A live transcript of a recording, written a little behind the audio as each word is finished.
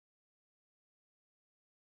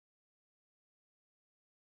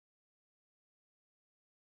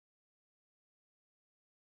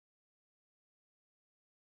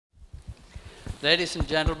Ladies and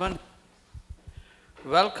gentlemen,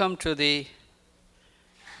 welcome to the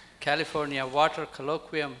California Water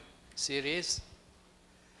Colloquium series.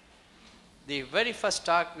 The very first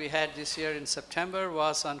talk we had this year in September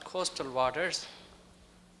was on coastal waters.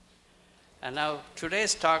 And now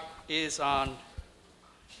today's talk is from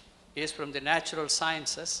the natural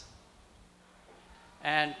sciences.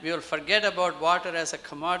 And we will forget about water as a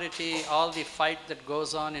commodity, all the fight that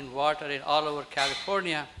goes on in water all over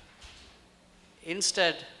California.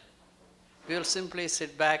 Instead, we will simply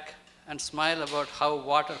sit back and smile about how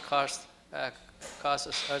water causes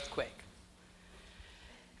earthquake.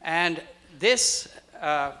 And this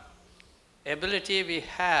ability we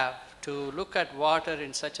have to look at water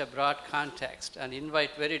in such a broad context and invite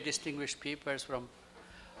very distinguished speakers from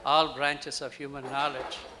all branches of human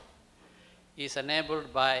knowledge is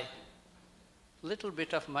enabled by a little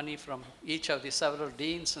bit of money from each of the several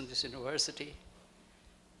deans in this university.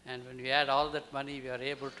 And when we add all that money, we are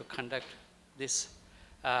able to conduct this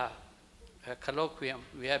colloquium.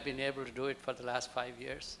 We have been able to do it for the last 5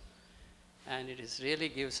 years. And it really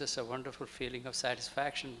gives us a wonderful feeling of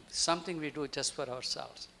satisfaction, something we do just for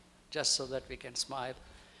ourselves, just so that we can smile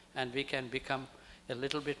and we can become a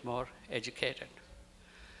little bit more educated.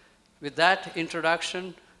 With that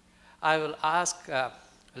introduction, I will ask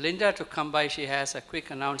Linda to come by. She has a quick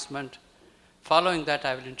announcement. Following that,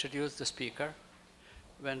 I will introduce the speaker.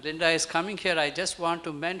 When Linda is coming here, I just want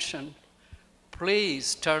to mention,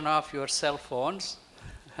 please turn off your cell phones.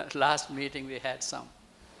 Last meeting, we had some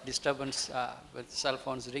disturbance with cell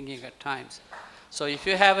phones ringing at times. So if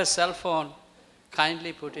you have a cell phone,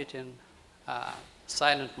 kindly put it in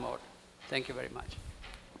silent mode. Thank you very much.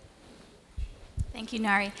 Thank you,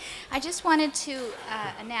 Nari. I just wanted to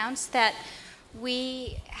announce that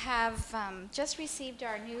we have just received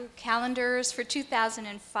our new calendars for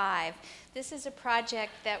 2005. This is a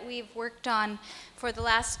project that we've worked on for the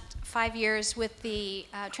last 5 years with the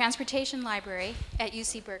Transportation Library at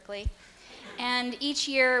UC Berkeley. And each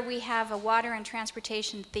year we have a water and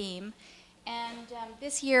transportation theme. And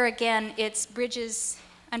this year, again, it's bridges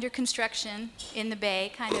under construction in the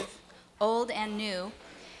Bay, kind of old and new.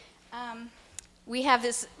 We have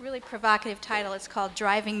this really provocative title. It's called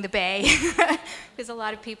Driving the Bay, because a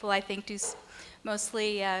lot of people, I think, do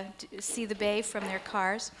mostly see the bay from their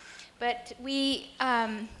cars. But we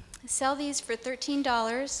sell these for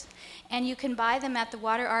 $13, and you can buy them at the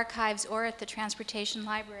Water Archives or at the Transportation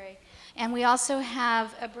Library. And we also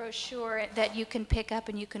have a brochure that you can pick up,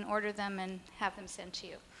 and you can order them and have them sent to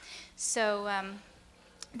you. So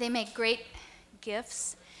they make great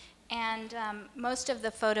gifts. And most of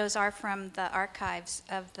the photos are from the archives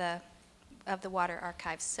of the Water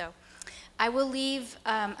Archives. So I will leave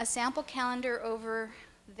a sample calendar over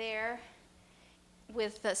there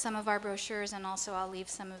with some of our brochures, and also I'll leave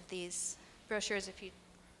some of these brochures if you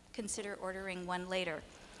consider ordering one later.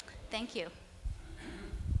 Thank you.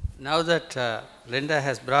 Now that Linda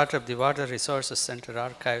has brought up the Water Resources Center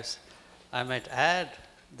archives, I might add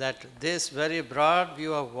that this very broad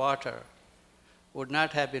view of water would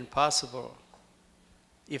not have been possible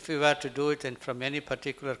if we were to do it from any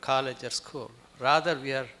particular college or school. Rather,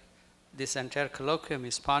 this entire colloquium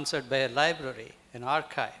is sponsored by a library, an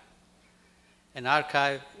archive. An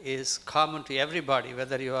archive is common to everybody,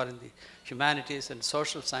 whether you are in the humanities and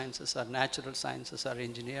social sciences or natural sciences or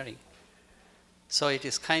engineering. So it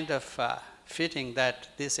is kind of fitting that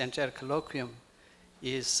this entire colloquium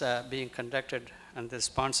is being conducted under the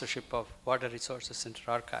sponsorship of Water Resources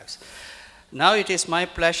Center archives. Now it is my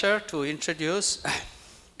pleasure to introduce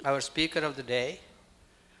our speaker of the day,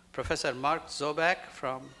 Professor Mark Zoback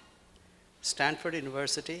from Stanford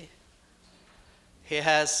University. He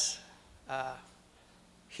has,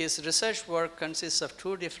 his research work consists of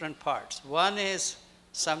two different parts. One is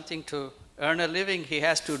something to earn a living. He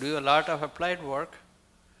has to do a lot of applied work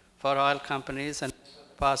for oil companies and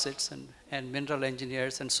deposits and mineral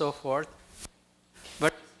engineers and so forth.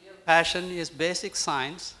 But his real passion is basic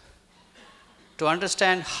science, to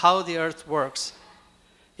understand how the earth works,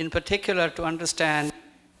 in particular to understand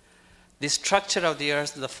the structure of the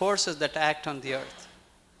earth, the forces that act on the earth.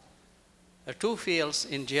 There are two fields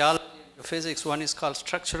in geology and physics. One is called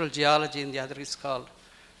structural geology and the other is called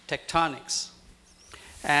tectonics.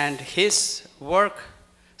 And his work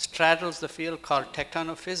straddles the field called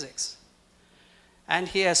tectonophysics. And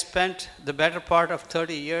he has spent the better part of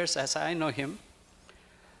 30 years, as I know him,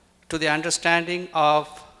 to the understanding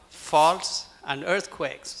of faults and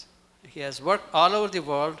earthquakes. He has worked all over the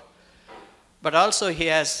world, but also he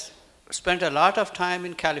has spent a lot of time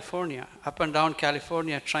in California, up and down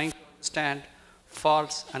California, trying to understand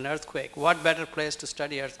faults and earthquake. What better place to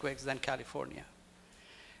study earthquakes than California?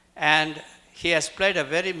 And he has played a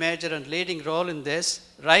very major and leading role in this.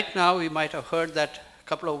 Right now, we might have heard that a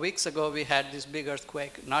couple of weeks ago we had this big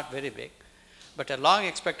earthquake, not very big, but a long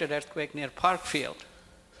expected earthquake near Parkfield.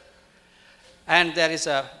 And there is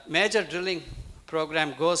a major drilling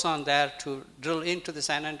program goes on there to drill into the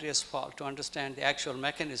San Andreas Fault to understand the actual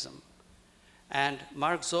mechanism. And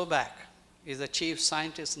Mark Zoback is the chief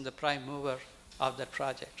scientist and the prime mover of that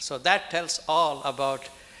project. So that tells all about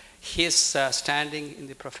his standing in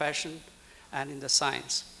the profession and in the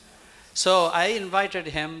science. So I invited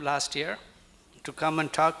him last year to come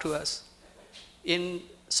and talk to us in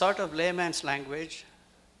sort of layman's language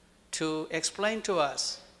to explain to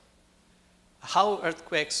us how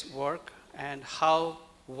earthquakes work and how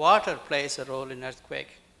water plays a role in earthquake.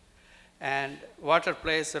 And water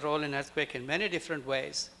plays a role in earthquake in many different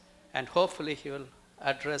ways, and hopefully he will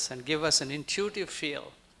address and give us an intuitive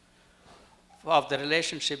feel of the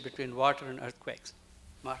relationship between water and earthquakes.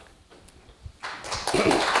 Mark.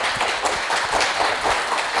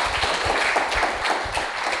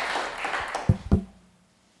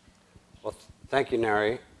 Well, thank you,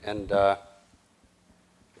 Nari, and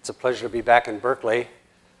it's a pleasure to be back in Berkeley.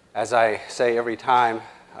 As I say every time,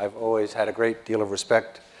 I've always had a great deal of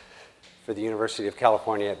respect for the University of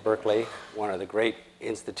California at Berkeley, one of the great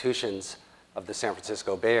institutions of the San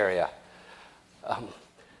Francisco Bay Area.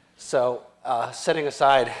 Setting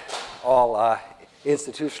aside all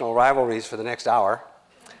institutional rivalries for the next hour,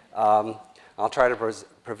 I'll try to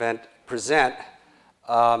present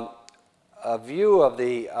a view of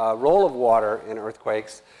the role of water in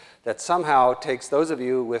earthquakes that somehow takes those of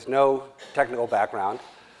you with no technical background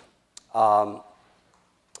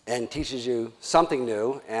and teaches you something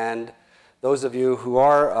new, and those of you who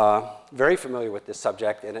are very familiar with this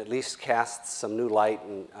subject and at least casts some new light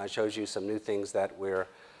and shows you some new things that we're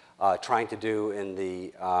trying to do in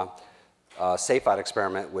the SAFEOUT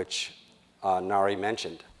experiment, which Nari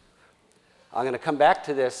mentioned. I'm going to come back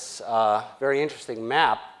to this very interesting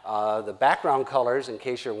map. The background colors, in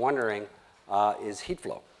case you're wondering, is heat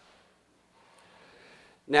flow.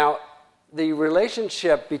 Now, the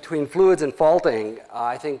relationship between fluids and faulting,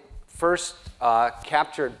 I think, first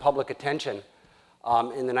captured public attention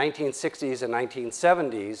in the 1960s and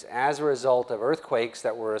 1970s as a result of earthquakes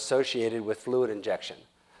that were associated with fluid injection.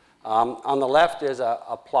 On the left is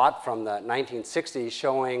a plot from the 1960s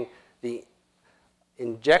showing the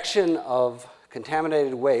injection of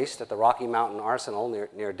contaminated waste at the Rocky Mountain Arsenal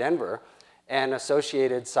near Denver and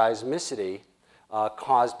associated seismicity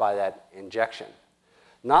caused by that injection.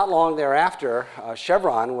 Not long thereafter,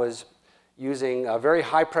 Chevron was using very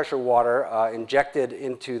high pressure water injected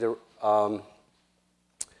into the,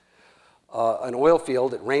 an oil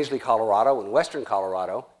field at Rangeley, Colorado, in western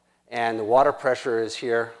Colorado, and the water pressure is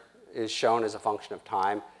here is shown as a function of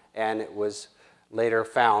time, and it was later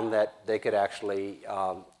found that they could actually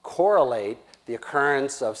correlate the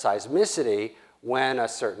occurrence of seismicity when a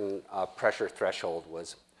certain pressure threshold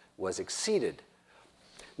was exceeded.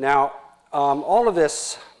 Now, all of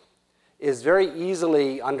this is very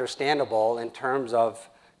easily understandable in terms of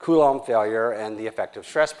Coulomb failure and the effective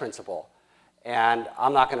stress principle. And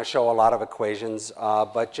I'm not going to show a lot of equations,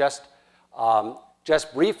 but just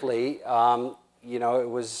briefly, you know, it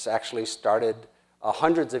was actually started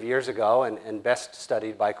hundreds of years ago and best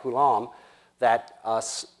studied by Coulomb that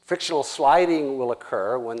frictional sliding will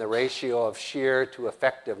occur when the ratio of shear to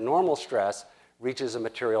effective normal stress reaches a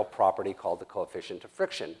material property called the coefficient of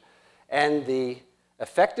friction. And the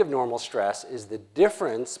effective normal stress is the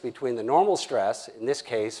difference between the normal stress, in this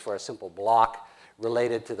case for a simple block,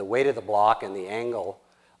 related to the weight of the block and the angle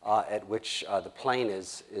at which the plane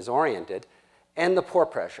is oriented, and the pore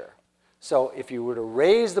pressure. So if you were to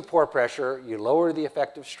raise the pore pressure, you lower the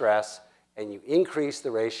effective stress, and you increase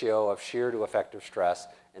the ratio of shear to effective stress,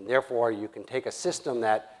 and therefore you can take a system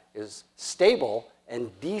that is stable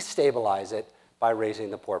and destabilize it by raising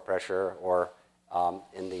the pore pressure, or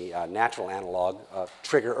in the natural analog,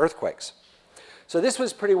 trigger earthquakes. So this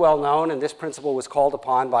was pretty well known, and this principle was called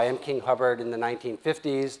upon by M. King Hubbard in the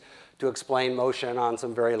 1950s to explain motion on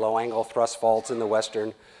some very low angle thrust faults in the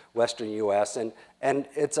western US, and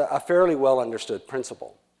it's a fairly well understood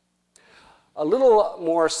principle. A little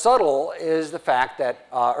more subtle is the fact that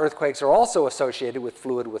earthquakes are also associated with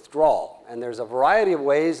fluid withdrawal, and there's a variety of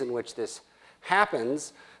ways in which this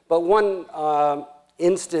happens, but one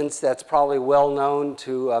instance that's probably well known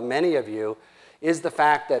to many of you is the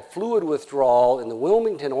fact that fluid withdrawal in the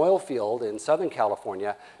Wilmington oil field in Southern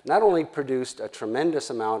California not only produced a tremendous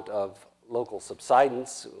amount of local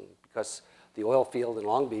subsidence, because the oil field in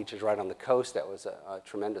Long Beach is right on the coast, that was a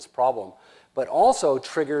tremendous problem, but also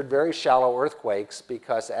triggered very shallow earthquakes,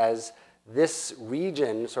 because as this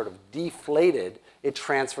region sort of deflated, it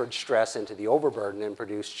transferred stress into the overburden and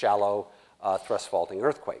produced shallow thrust faulting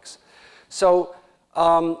earthquakes. So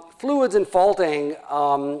fluids and faulting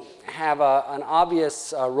have an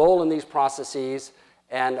obvious role in these processes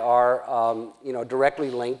and are directly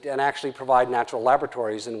linked and actually provide natural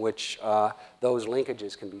laboratories in which those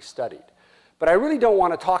linkages can be studied. But I really don't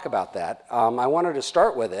want to talk about that. I wanted to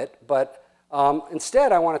start with it, but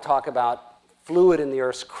instead I want to talk about fluid in the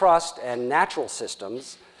Earth's crust and natural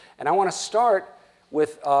systems. And I want to start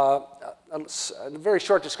with a very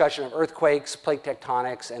short discussion of earthquakes, plate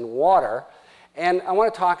tectonics, and water. And I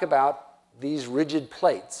want to talk about these rigid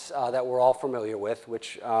plates that we're all familiar with,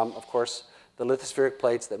 which, of course, the lithospheric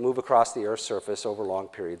plates that move across the Earth's surface over long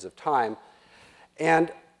periods of time.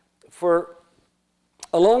 And for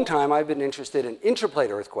a long time, I've been interested in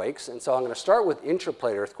intraplate earthquakes. And so I'm going to start with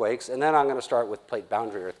intraplate earthquakes, and then I'm going to start with plate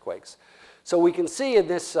boundary earthquakes. So we can see in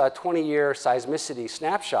this 20-year seismicity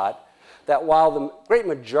snapshot that while the great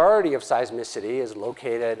majority of seismicity is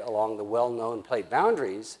located along the well-known plate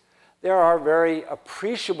boundaries, there are very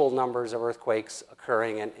appreciable numbers of earthquakes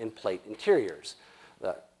occurring in plate interiors.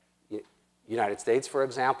 The United States, for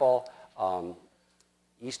example,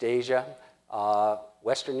 East Asia,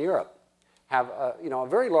 Western Europe have a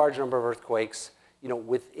very large number of earthquakes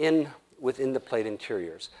within the plate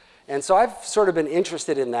interiors. And so I've sort of been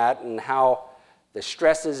interested in that and how the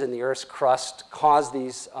stresses in the Earth's crust cause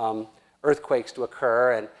these earthquakes to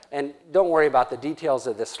occur. And don't worry about the details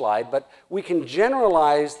of this slide, but we can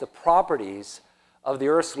generalize the properties of the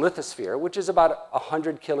Earth's lithosphere, which is about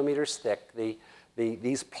 100 kilometers thick.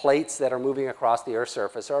 These plates that are moving across the Earth's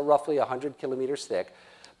surface are roughly 100 kilometers thick.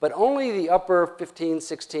 But only the upper 15,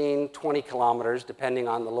 16, 20 kilometers, depending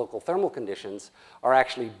on the local thermal conditions, are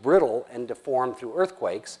actually brittle and deformed through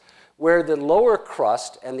earthquakes, where the lower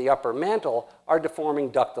crust and the upper mantle are deforming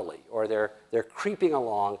ductily, or they're creeping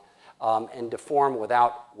along and deform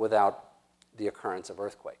without the occurrence of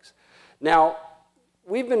earthquakes. Now,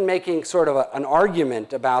 we've been making sort of an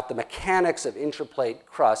argument about the mechanics of intraplate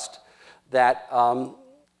crust that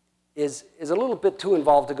is a little bit too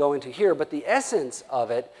involved to go into here, but the essence of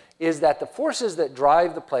it is that the forces that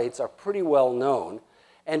drive the plates are pretty well known.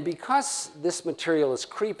 And because this material is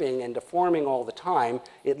creeping and deforming all the time,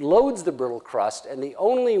 it loads the brittle crust, and the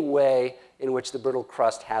only way in which the brittle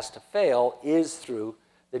crust has to fail is through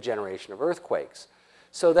the generation of earthquakes.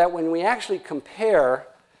 So that when we actually compare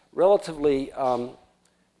relatively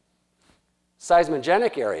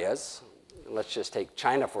seismogenic areas, let's just take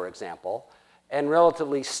China, for example, and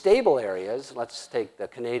relatively stable areas, let's take the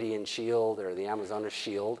Canadian Shield or the Amazonas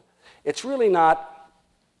Shield, it's really not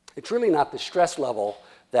the stress level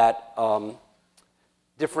that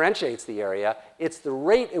differentiates the area. It's the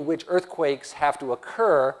rate at which earthquakes have to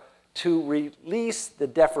occur to release the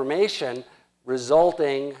deformation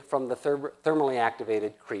resulting from the thermally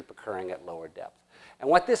activated creep occurring at lower depth. And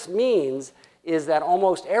what this means is that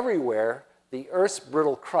almost everywhere, the Earth's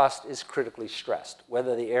brittle crust is critically stressed,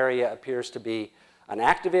 whether the area appears to be an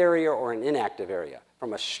active area or an inactive area.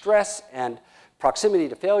 From a stress and proximity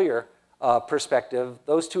to failure perspective,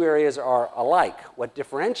 those two areas are alike. What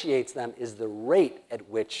differentiates them is the rate at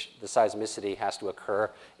which the seismicity has to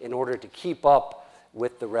occur in order to keep up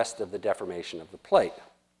with the rest of the deformation of the plate.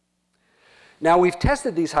 Now, we've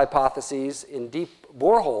tested these hypotheses in deep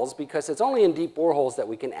boreholes because it's only in deep boreholes that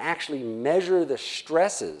we can actually measure the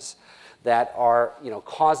stresses that are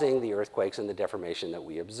causing the earthquakes and the deformation that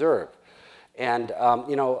we observe. And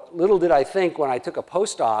little did I think when I took a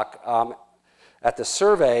postdoc at the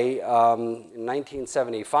survey in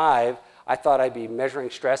 1975, I thought I'd be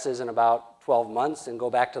measuring stresses in about 12 months and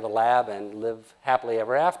go back to the lab and live happily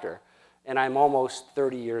ever after. And I'm almost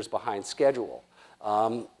 30 years behind schedule.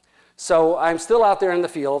 So I'm still out there in the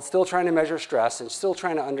field, still trying to measure stress and still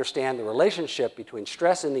trying to understand the relationship between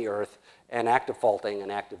stress in the Earth and active faulting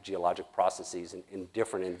and active geologic processes in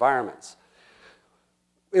different environments.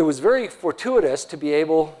 It was very fortuitous to be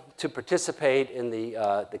able to participate in the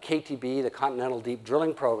KTB, the Continental Deep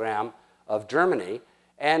Drilling Program of Germany,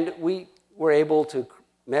 and we were able to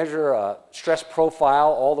measure a stress profile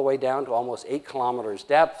all the way down to almost 8 kilometers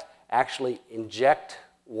depth, actually inject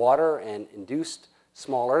water and induced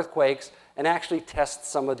small earthquakes, and actually test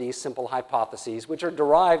some of these simple hypotheses, which are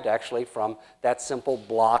derived actually from that simple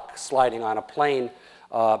block sliding on a plane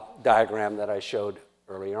diagram that I showed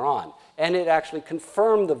earlier on. And it actually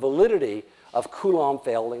confirmed the validity of Coulomb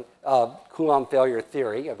failure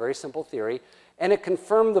theory, a very simple theory, and it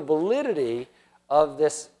confirmed the validity of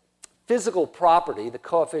this physical property, the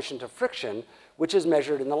coefficient of friction, which is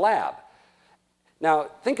measured in the lab. Now,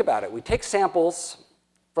 think about it. We take samples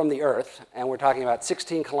from the Earth, and we're talking about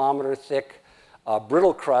 16-kilometer thick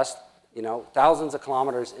brittle crust, thousands of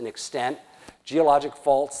kilometers in extent, geologic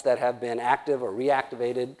faults that have been active or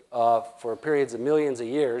reactivated for periods of millions of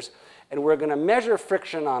years. And we're going to measure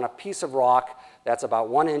friction on a piece of rock that's about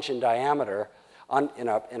 1 inch in diameter in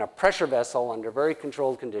a pressure vessel under very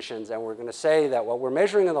controlled conditions. And we're going to say that what we're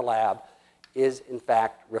measuring in the lab is, in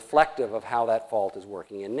fact, reflective of how that fault is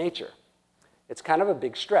working in nature. It's kind of a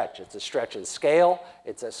big stretch. It's a stretch in scale.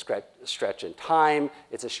 It's a stretch in time.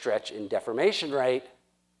 It's a stretch in deformation rate.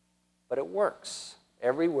 But it works.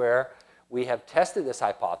 Everywhere we have tested this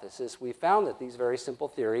hypothesis, we found that these very simple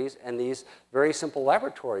theories and these very simple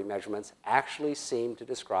laboratory measurements actually seem to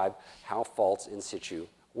describe how faults in situ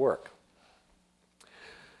work.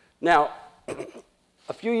 Now,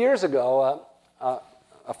 a few years ago,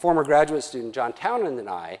 a former graduate student, John Townend, and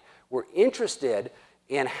I were interested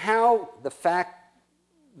in how the fact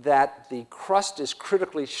that the crust is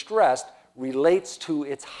critically stressed relates to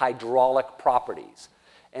its hydraulic properties.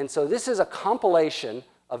 And so this is a compilation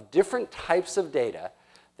of different types of data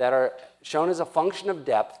that are shown as a function of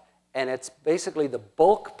depth, and it's basically the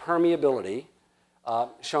bulk permeability,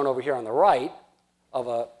 shown over here on the right, of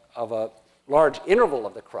a large interval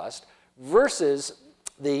of the crust, versus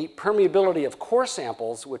the permeability of core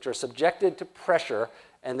samples, which are subjected to pressure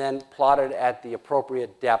and then plotted at the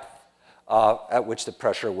appropriate depth at which the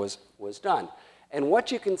pressure was done. And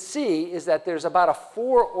what you can see is that there's about a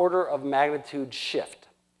 4 order of magnitude shift.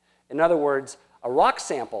 In other words, a rock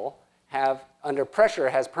sample under pressure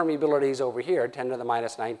has permeabilities over here, 10 to the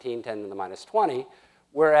minus 19, 10 to the minus 20,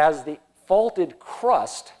 whereas the faulted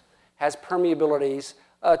crust has permeabilities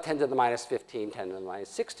 10 to the minus 15, 10 to the minus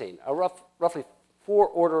 16, a roughly 4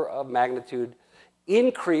 order of magnitude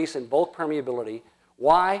increase in bulk permeability.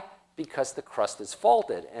 Why? Because the crust is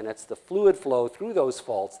faulted, and it's the fluid flow through those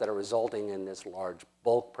faults that are resulting in this large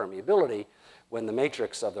bulk permeability when the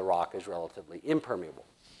matrix of the rock is relatively impermeable.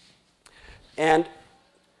 And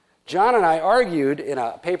John and I argued in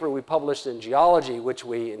a paper we published in Geology, which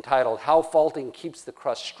we entitled How Faulting Keeps the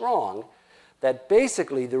Crust Strong, that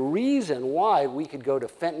basically the reason why we could go to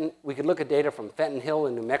Fenton, we could look at data from Fenton Hill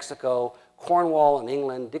in New Mexico, Cornwall in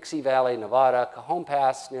England, Dixie Valley, Nevada, Cajon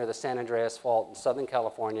Pass near the San Andreas Fault in Southern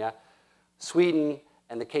California, Sweden,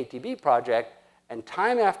 and the KTB project, and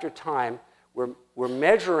time after time, we're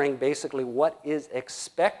measuring basically what is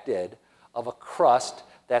expected of a crust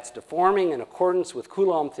that's deforming in accordance with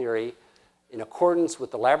Coulomb theory, in accordance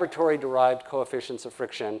with the laboratory-derived coefficients of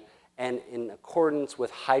friction, and in accordance with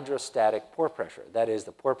hydrostatic pore pressure. That is,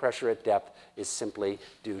 the pore pressure at depth is simply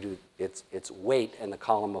due to its weight and the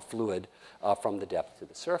column of fluid from the depth to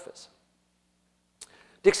the surface.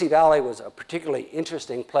 Dixie Valley was a particularly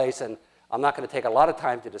interesting place, and I'm not going to take a lot of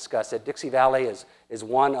time to discuss it. Dixie Valley is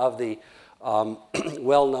one of the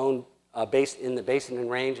well-known in the Basin and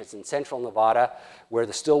Range. It's in central Nevada, where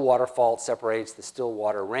the Stillwater Fault separates the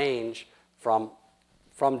Stillwater Range from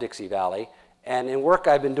Dixie Valley. And in work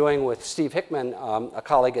I've been doing with Steve Hickman, a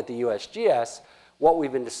colleague at the USGS, what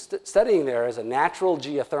we've been studying there is a natural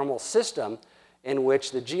geothermal system in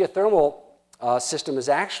which the geothermal system is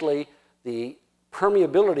actually the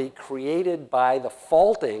permeability created by the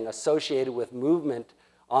faulting associated with movement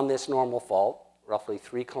on this normal fault, roughly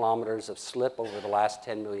 3 kilometers of slip over the last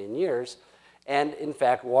 10 million years. And in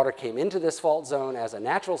fact, water came into this fault zone as a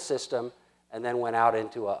natural system and then went out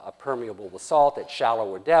into a permeable basalt at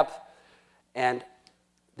shallower depth. And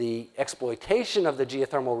the exploitation of the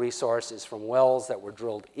geothermal resource is from wells that were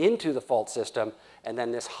drilled into the fault system, and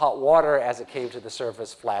then this hot water, as it came to the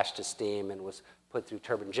surface, flashed to steam and was put through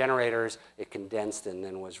turbine generators. It condensed and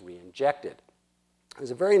then was re-injected. It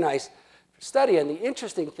was a very nice study, and the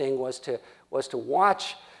interesting thing was to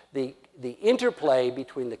watch the interplay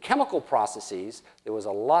between the chemical processes. There was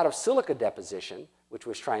a lot of silica deposition, which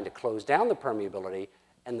was trying to close down the permeability,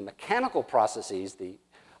 and the mechanical processes, the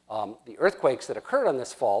earthquakes that occurred on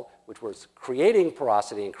this fault, which was creating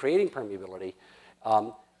porosity and creating permeability,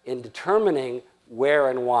 in determining where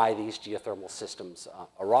and why these geothermal systems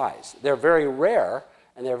arise. They're very rare,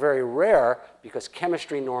 and they're very rare because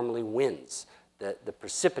chemistry normally wins. The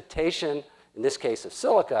precipitation, in this case of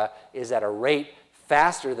silica, is at a rate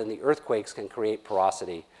faster than the earthquakes can create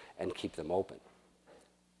porosity and keep them open.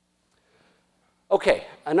 Okay,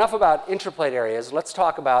 enough about intraplate areas. Let's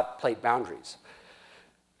talk about plate boundaries.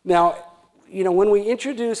 Now, when we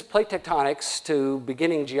introduce plate tectonics to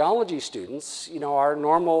beginning geology students, our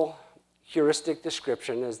normal heuristic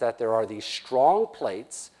description is that there are these strong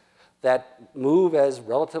plates that move as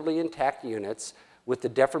relatively intact units with the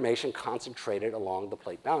deformation concentrated along the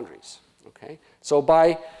plate boundaries. Okay? So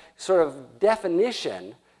by sort of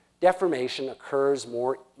definition, deformation occurs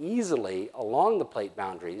more easily along the plate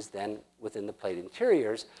boundaries than within the plate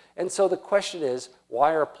interiors. And so the question is,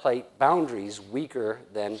 why are plate boundaries weaker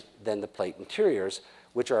than the plate interiors,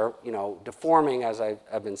 which are, deforming, as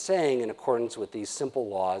I've been saying, in accordance with these simple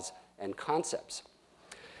laws and concepts.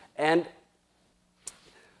 And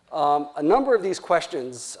a number of these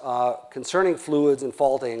questions concerning fluids and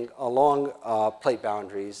faulting along plate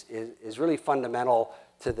boundaries is really fundamental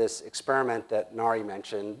to this experiment that Nari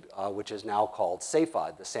mentioned, which is now called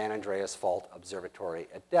SAFOD, the San Andreas Fault Observatory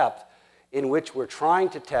at Depth, in which we're trying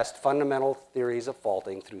to test fundamental theories of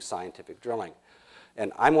faulting through scientific drilling.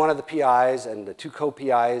 And I'm one of the PIs, and the two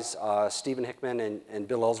co-PIs, Stephen Hickman and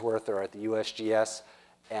Bill Ellsworth, are at the USGS.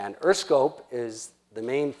 And EarthScope is the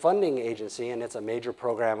main funding agency, and it's a major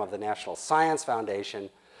program of the National Science Foundation.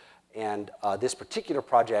 And this particular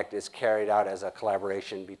project is carried out as a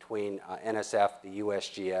collaboration between NSF, the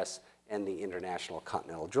USGS, and the International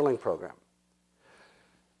Continental Drilling Program.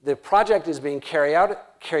 The project is being carried out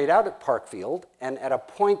at Parkfield, and at a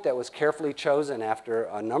point that was carefully chosen after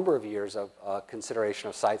a number of years of consideration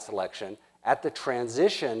of site selection, at the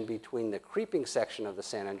transition between the creeping section of the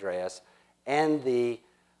San Andreas and the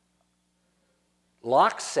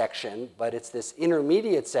lock section, but it's this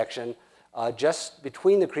intermediate section just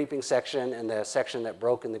between the creeping section and the section that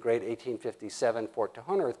broke in the great 1857 Fort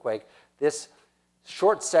Tejon earthquake, this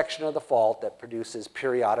short section of the fault that produces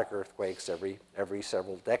periodic earthquakes every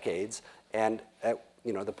several decades, and at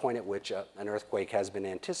the point at which an earthquake has been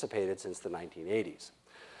anticipated since the 1980s.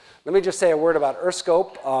 Let me just say a word about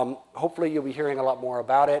EarthScope. Hopefully you'll be hearing a lot more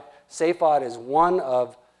about it. SAFOD is one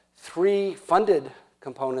of 3 funded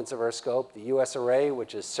components of EarthScope: the US array,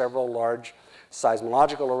 which is several large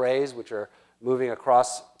seismological arrays which are moving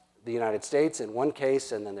across the United States in one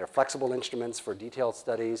case, and then they're flexible instruments for detailed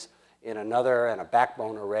studies in another, and a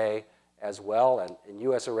backbone array as well. And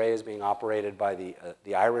US array is being operated by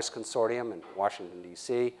the IRIS Consortium in Washington,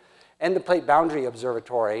 D.C., and the Plate Boundary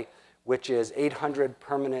Observatory, which is 800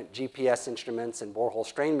 permanent GPS instruments and borehole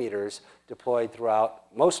strain meters deployed throughout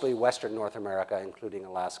mostly Western North America, including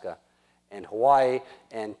Alaska and Hawaii,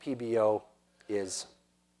 and PBO is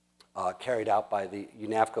carried out by the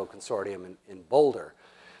UNAVCO Consortium in Boulder.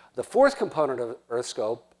 The 4th component of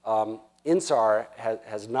EarthScope, INSAR,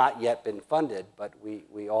 has not yet been funded, but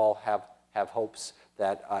we all have hopes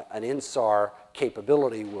that an INSAR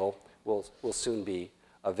capability will soon be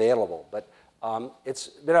available. But it's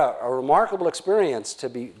been a remarkable experience to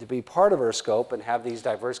be part of EarthScope and have these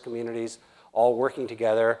diverse communities all working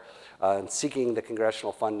together and seeking the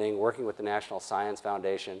congressional funding, working with the National Science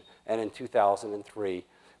Foundation. And in 2003,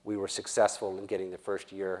 we were successful in getting the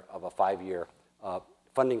first year of a 5-year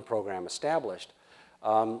funding program established.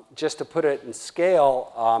 Just to put it in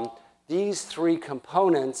scale, these 3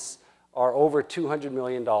 components are over $200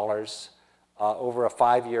 million over a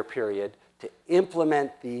 5-year period to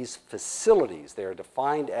implement these facilities. They are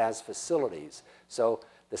defined as facilities. So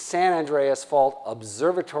the San Andreas Fault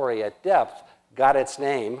Observatory at Depth got its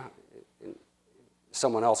name.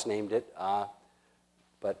 Someone else named it,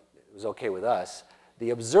 but it was okay with us. The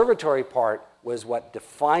observatory part was what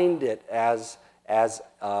defined it as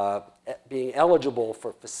being eligible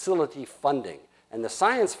for facility funding. And the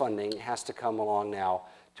science funding has to come along now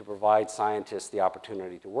to provide scientists the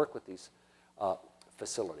opportunity to work with these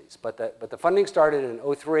facilities. But the funding started in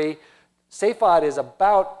 2003. SAFOD is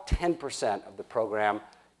about 10% of the program.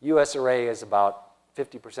 US Array is about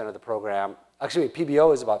 50% of the program. Actually,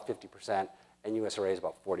 PBO is about 50%, and US Array is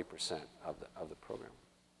about 40% of the program.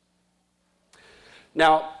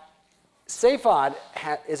 Now, SAFOD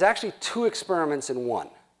is actually 2 experiments in one.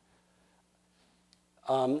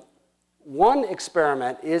 One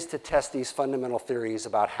experiment is to test these fundamental theories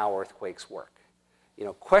about how earthquakes work.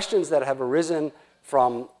 Questions that have arisen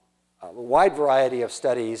from a wide variety of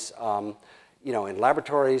studies, in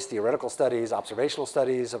laboratories, theoretical studies, observational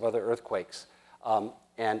studies of other earthquakes,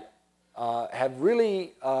 and have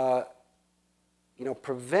really,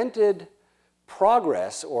 prevented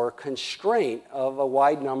progress or constraint of a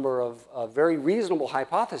wide number of very reasonable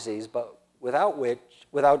hypotheses, but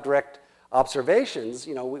without direct observations,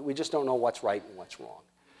 we just don't know what's right and what's wrong.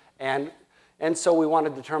 And so we want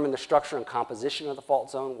to determine the structure and composition of the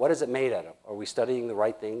fault zone. What is it made out of? Are we studying the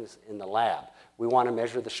right things in the lab? We want to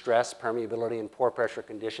measure the stress, permeability, and pore pressure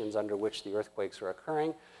conditions under which the earthquakes are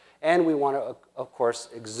occurring. And we want to, of course,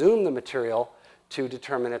 exhume the material to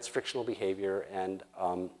determine its frictional behavior and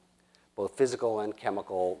both physical and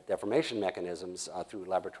chemical deformation mechanisms through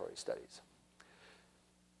laboratory studies.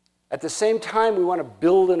 At the same time, we want to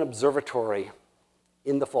build an observatory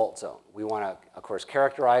in the fault zone. We want to, of course,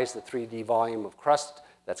 characterize the 3D volume of crust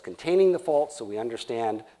that's containing the fault so we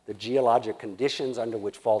understand the geologic conditions under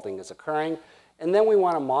which faulting is occurring. And then we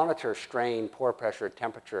want to monitor strain, pore pressure,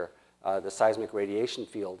 temperature, the seismic radiation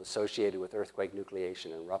field associated with earthquake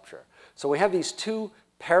nucleation and rupture. So we have these two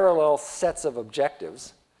parallel sets of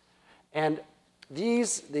objectives. And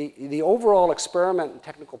the overall experiment and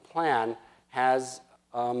technical plan has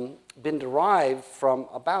been derived from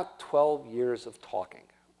about 12 years of talking.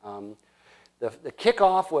 The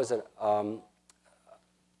kickoff was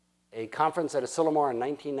a conference at Asilomar in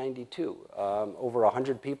 1992. Over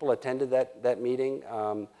 100 people attended that meeting.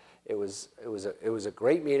 It was a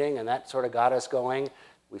great meeting, and that sort of got us going.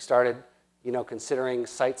 We started, considering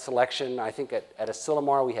site selection. I think at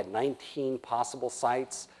Asilomar we had 19 possible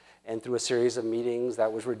sites, and through a series of meetings that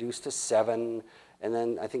was reduced to 7, and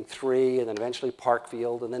then I think 3, and then eventually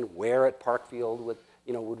Parkfield, and then where at Parkfield would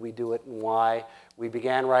we do it and why. We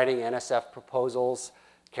began writing NSF proposals,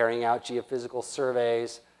 carrying out geophysical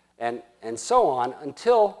surveys, and so on,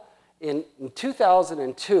 until in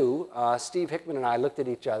 2002, Steve Hickman and I looked at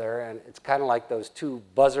each other, and it's kind of like those two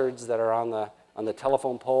buzzards that are on the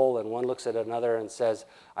telephone pole, and one looks at another and says,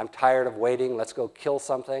 "I'm tired of waiting, let's go kill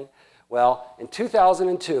something." Well, in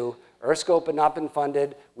 2002, EarthScope had not been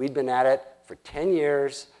funded. We'd been at it for 10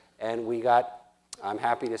 years, and we got, I'm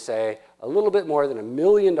happy to say, a little bit more than $1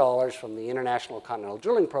 million from the International Continental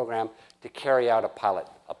Drilling Program to carry out a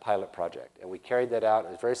pilot project. And we carried that out.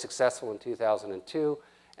 It was very successful in 2002.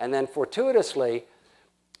 And then fortuitously,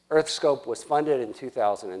 EarthScope was funded in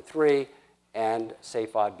 2003, and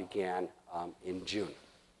SAFOD began in June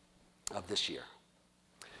of this year.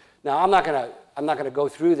 Now, I'm not going to go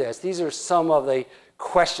through this. These are some of the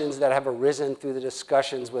questions that have arisen through the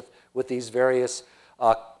discussions with these various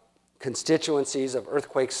constituencies of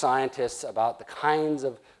earthquake scientists about the kinds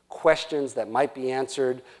of questions that might be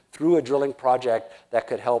answered through a drilling project that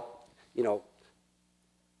could help,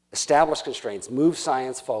 establish constraints, move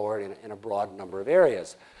science forward in a broad number of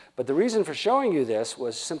areas. But the reason for showing you this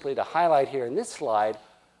was simply to highlight here in this slide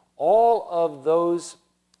all of those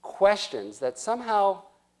questions that somehow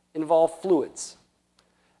involve fluids.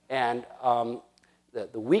 And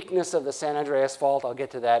the weakness of the San Andreas Fault, I'll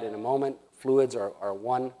get to that in a moment. Fluids are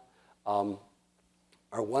one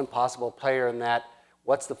possible player in that.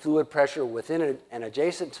 What's the fluid pressure within and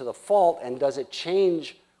adjacent to the fault, and does it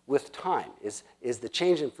change with time? Is the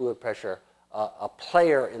change in fluid pressure a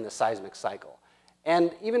player in the seismic cycle?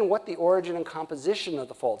 And even what the origin and composition of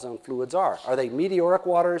the fault zone fluids are. Are they meteoric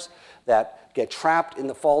waters that get trapped in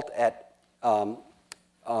the fault at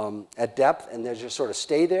depth and they just sort of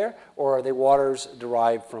stay there, or are they waters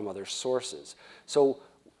derived from other sources? So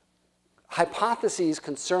hypotheses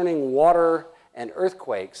concerning water and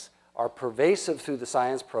earthquakes are pervasive through the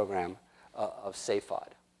science program of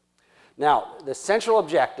SAFOD. Now, the central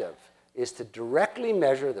objective is to directly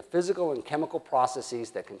measure the physical and chemical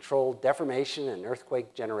processes that control deformation and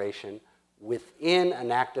earthquake generation within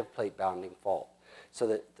an active plate bounding fault. So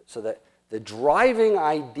that the driving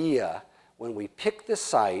idea when we picked the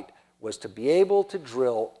site was to be able to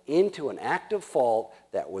drill into an active fault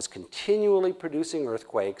that was continually producing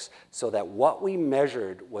earthquakes so that what we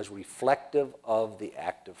measured was reflective of the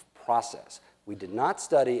active process. We did not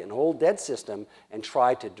study an old dead system and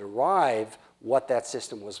try to derive what that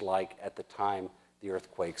system was like at the time the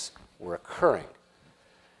earthquakes were occurring.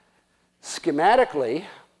 Schematically,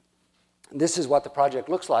 this is what the project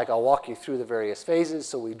looks like. I'll walk you through the various phases.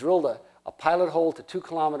 So we drilled a pilot hole to 2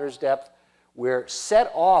 kilometers depth. We're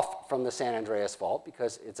set off from the San Andreas Fault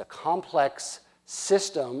because it's a complex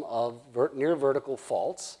system of near vertical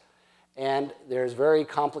faults. And there's very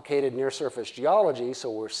complicated near-surface geology,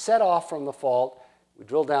 so we're set off from the fault. We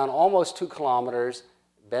drill down almost 2 kilometers,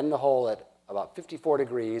 bend the hole at about 54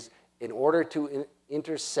 degrees in order to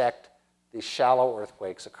intersect the shallow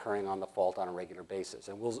earthquakes occurring on the fault on a regular basis.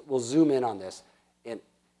 And we'll zoom in on this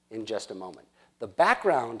in just a moment. The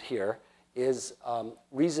background here is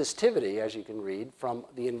resistivity, as you can read, from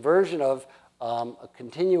the inversion of a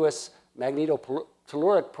continuous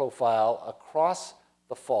magnetotelluric profile across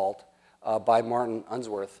the fault by Martin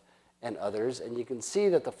Unsworth and others. And you can see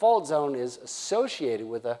that the fault zone is associated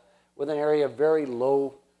with an area of very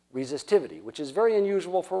low resistivity, which is very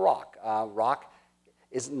unusual for rock. Rock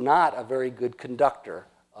is not a very good conductor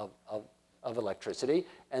of electricity.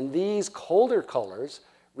 And these colder colors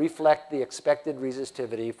reflect the expected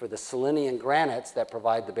resistivity for the selenium granites that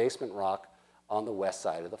provide the basement rock on the west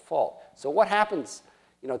side of the fault. So what happens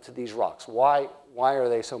to these rocks? Why are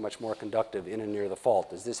they so much more conductive in and near the fault?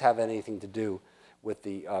 Does this have anything to do with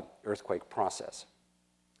the earthquake process?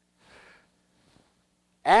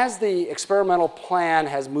 As the experimental plan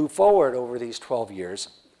has moved forward over these 12 years,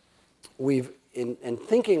 we've in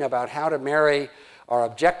thinking about how to marry our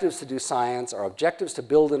objectives to do science, our objectives to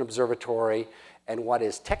build an observatory, and what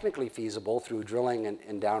is technically feasible through drilling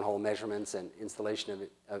and downhole measurements and installation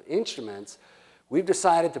of instruments, we've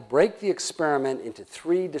decided to break the experiment into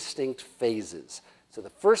 3 distinct phases. So the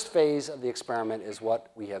first phase of the experiment is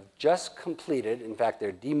what we have just completed. In fact,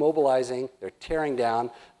 they're demobilizing, they're tearing down.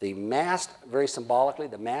 The mast, very symbolically,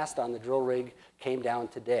 the mast on the drill rig came down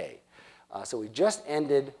today. So we just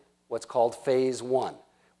ended what's called phase 1.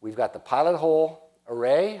 We've got the pilot hole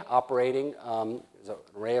array operating, an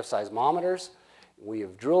array of seismometers. We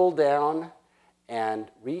have drilled down and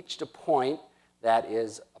reached a point that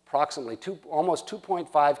is approximately almost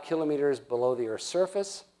 2.5 kilometers below the Earth's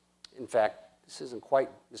surface. In fact,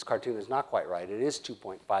 this cartoon is not quite right. It is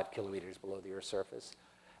 2.5 kilometers below the Earth's surface.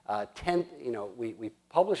 We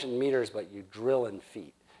publish in meters, but you drill in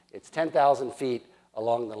feet. It's 10,000 feet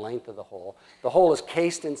along the length of the hole. The hole is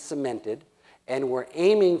cased and cemented, and we're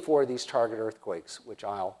aiming for these target earthquakes, which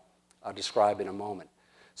I'll describe in a moment.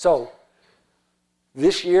 So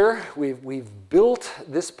this year, we've built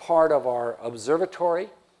this part of our observatory.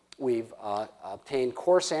 We've obtained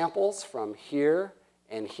core samples from here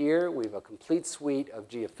and here. We have a complete suite of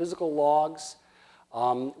geophysical logs.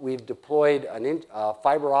 We've deployed a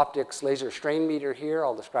fiber optics laser strain meter here.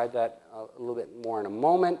 I'll describe that a little bit more in a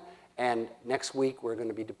moment. And next week, we're going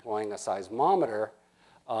to be deploying a seismometer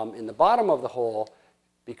in the bottom of the hole,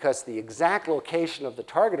 because the exact location of the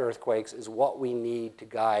target earthquakes is what we need to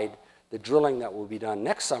guide the drilling that will be done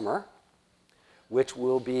next summer, which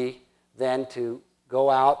will be then to go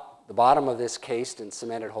out the bottom of this cased and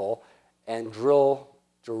cemented hole and drill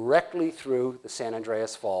directly through the San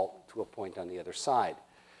Andreas Fault to a point on the other side.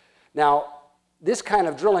 Now, this kind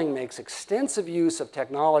of drilling makes extensive use of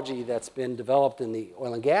technology that's been developed in the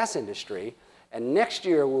oil and gas industry, and next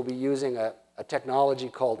year we'll be using a technology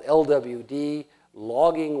called LWD,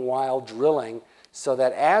 logging while drilling, so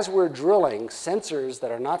that as we're drilling, sensors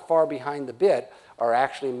that are not far behind the bit are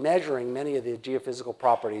actually measuring many of the geophysical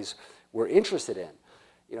properties we're interested in.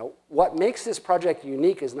 You know, what makes this project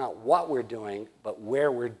unique is not what we're doing, but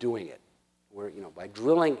where we're doing it. By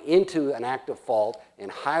drilling into an active fault in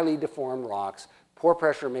highly deformed rocks, pore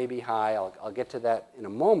pressure may be high. I'll get to that in a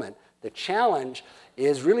moment. The challenge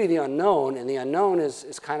is really the unknown, and the unknown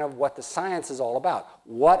is kind of what the science is all about.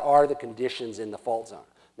 What are the conditions in the fault zone?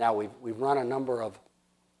 Now, we've run a number of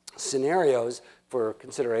scenarios for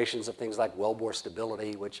considerations of things like wellbore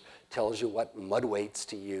stability, which tells you what mud weights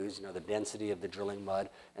to use, the density of the drilling mud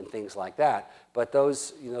and things like that. But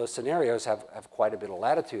those scenarios have quite a bit of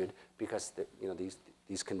latitude, because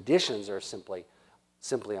these conditions are simply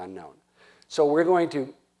unknown. So we're going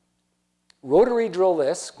to rotary drill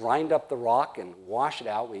this, grind up the rock, and wash it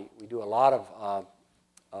out. We do a lot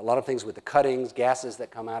of things with the cuttings, gases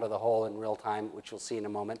that come out of the hole in real time, which you'll see in a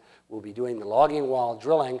moment. We'll be doing the logging while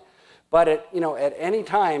drilling. But at any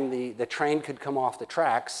time, the train could come off the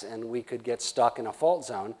tracks, and we could get stuck in a fault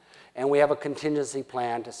zone. And we have a contingency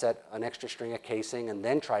plan to set an extra string of casing and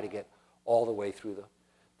then try to get all the way through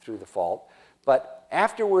the fault. But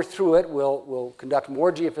after we're through it, we'll conduct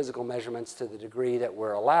more geophysical measurements to the degree that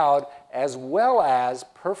we're allowed, as well as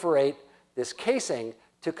perforate this casing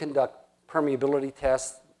to conduct permeability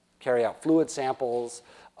tests, carry out fluid samples,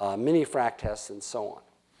 mini frac tests, and so on.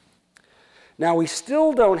 Now, we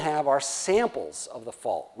still don't have our samples of the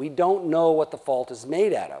fault. We don't know what the fault is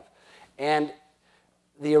made out of. And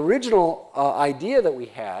the original idea that we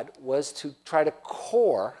had was to try to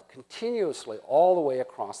core continuously all the way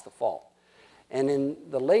across the fault. And in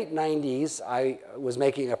the late 90s, I was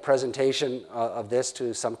making a presentation of this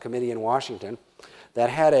to some committee in Washington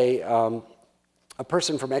that had a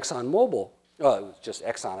person from ExxonMobil, it was just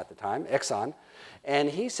Exxon at the time, Exxon, and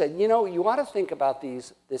he said, you ought to think about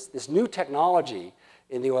this new technology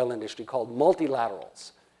in the oil industry called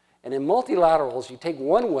multilaterals. And in multilaterals, you take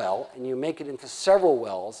one well and you make it into several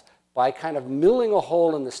wells by kind of milling a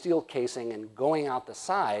hole in the steel casing and going out the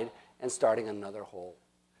side and starting another hole,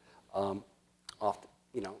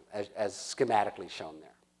 as schematically shown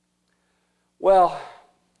there. Well,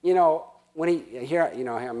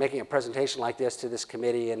 I'm making a presentation like this to this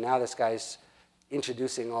committee, and now this guy's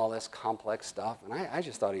introducing all this complex stuff, and I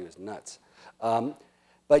just thought he was nuts.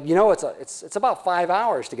 But it's about 5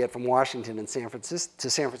 hours to get from Washington to San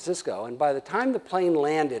Francisco, and by the time the plane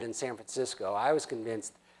landed in San Francisco, I was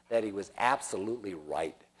convinced that he was absolutely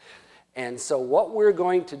right. And so what we're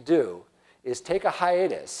going to do is take a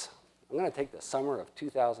hiatus. I'm going to take the summer of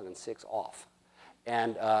 2006 off,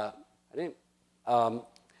 and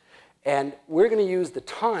and we're going to use the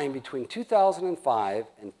time between 2005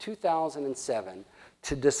 and 2007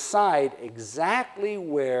 to decide exactly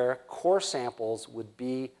where core samples would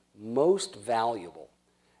be most valuable.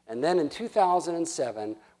 And then in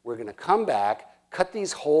 2007, we're going to come back, cut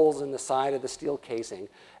these holes in the side of the steel casing,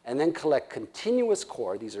 and then collect continuous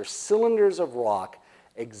core. These are cylinders of rock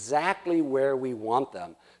exactly where we want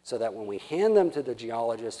them, so that when we hand them to the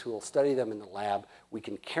geologist who will study them in the lab, we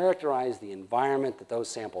can characterize the environment that those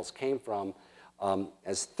samples came from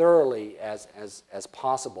as thoroughly as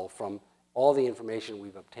possible from all the information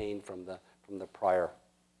we've obtained from the prior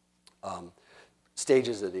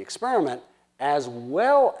stages of the experiment, as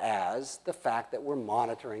well as the fact that we're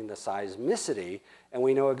monitoring the seismicity, and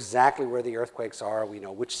we know exactly where the earthquakes are. We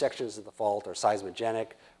know which sections of the fault are seismogenic,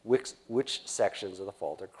 which sections of the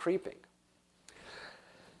fault are creeping.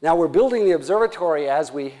 Now we're building the observatory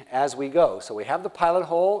as we go. So we have the pilot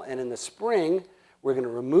hole, and in the spring, we're going to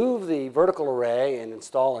remove the vertical array and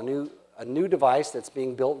install a new device that's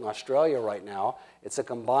being built in Australia right now. It's a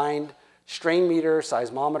combined strain meter,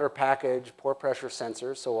 seismometer package, pore pressure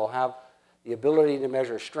sensor. So we'll have the ability to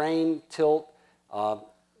measure strain, tilt,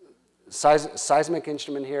 seismic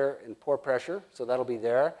instrument here, and pore pressure. So that'll be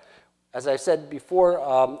there. As I said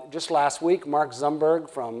before, just last week, Mark Zoback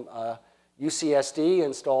from UCSD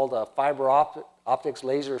installed a fiber optics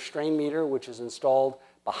laser strain meter, which is installed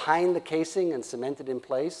behind the casing and cemented in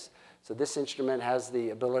place. So this instrument has the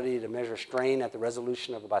ability to measure strain at the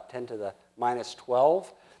resolution of about 10 to the minus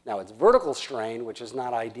 12. Now it's vertical strain, which is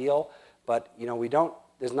not ideal, but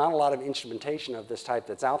there's not a lot of instrumentation of this type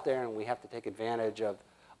that's out there, and we have to take advantage of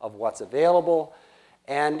what's available.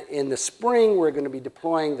 And in the spring, we're going to be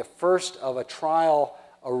deploying the first of a trial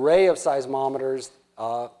array of seismometers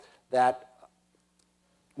that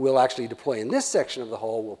we'll actually deploy in this section of the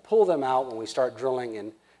hole. We'll pull them out when we start drilling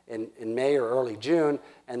in May or early June,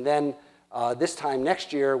 and then this time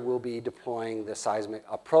next year, we'll be deploying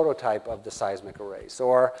a prototype of the seismic array. So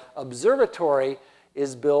our observatory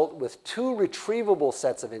is built with 2 retrievable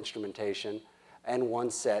sets of instrumentation and 1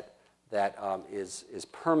 set that is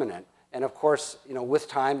permanent. And of course, with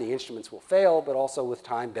time, the instruments will fail, but also with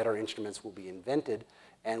time, better instruments will be invented,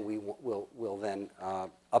 and we'll then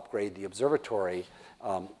upgrade the observatory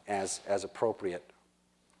as appropriate.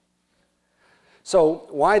 So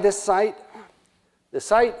why this site? The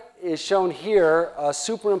site is shown here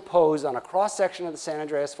superimposed on a cross-section of the San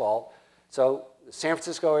Andreas Fault. So the San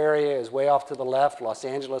Francisco area is way off to the left. Los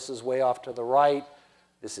Angeles is way off to the right.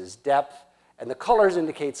 This is depth. And the colors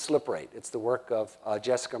indicate slip rate. It's the work of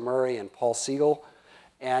Jessica Murray and Paul Siegel.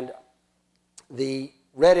 And the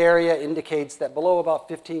red area indicates that below about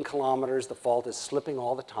 15 kilometers, the fault is slipping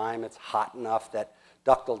all the time. It's hot enough that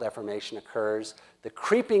ductile deformation occurs. The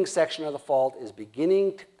creeping section of the fault is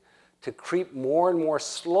beginning to creep more and more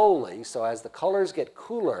slowly. So as the colors get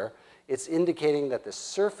cooler, it's indicating that the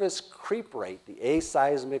surface creep rate, the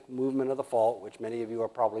aseismic movement of the fault, which many of you are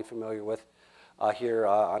probably familiar with here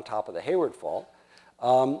on top of the Hayward Fault,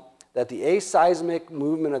 that the aseismic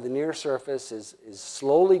movement of the near surface is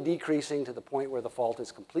slowly decreasing to the point where the fault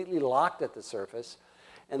is completely locked at the surface.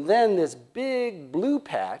 And then this big blue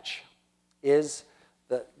patch is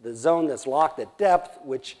the zone that's locked at depth,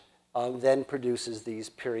 which then produces these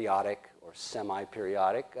periodic or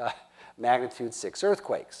semi-periodic magnitude 6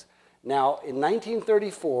 earthquakes. Now, in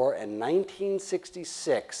 1934 and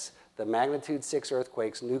 1966, the magnitude 6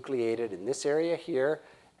 earthquakes nucleated in this area here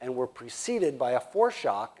and were preceded by a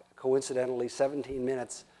foreshock, coincidentally 17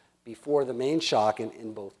 minutes before the main shock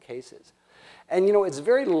in both cases. And it's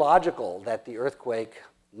very logical that the earthquake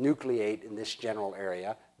nucleate in this general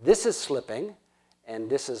area. This is slipping and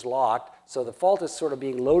this is locked, so the fault is sort of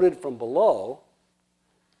being loaded from below,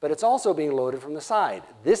 but it's also being loaded from the side.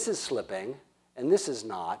 This is slipping and this is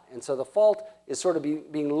not, and so the fault is sort of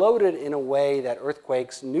being loaded in a way that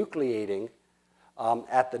earthquakes nucleating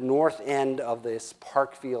at the north end of this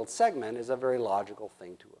Parkfield segment is a very logical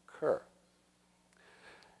thing to occur.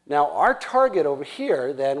 Now, our target over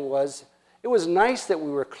here then was, it was nice that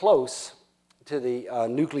we were close to the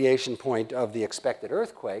nucleation point of the expected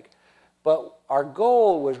earthquake, but our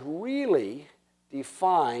goal was really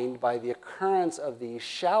defined by the occurrence of these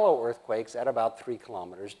shallow earthquakes at about 3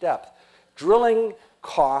 kilometers depth. Drilling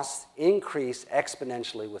costs increase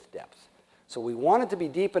exponentially with depth. So we wanted to be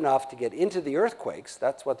deep enough to get into the earthquakes.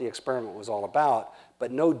 That's what the experiment was all about,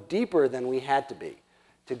 but no deeper than we had to be.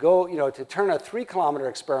 To go, to turn a 3 kilometer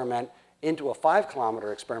experiment into a 5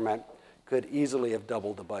 kilometer experiment could easily have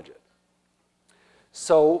doubled the budget.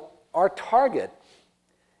 So our target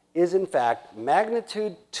is in fact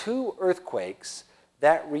magnitude 2 earthquakes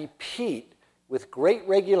that repeat with great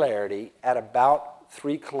regularity at about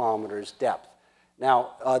 3 kilometers depth.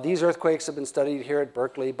 Now, these earthquakes have been studied here at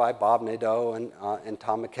Berkeley by Bob Nadeau and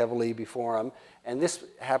Tom McEvely before him. And this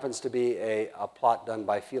happens to be a plot done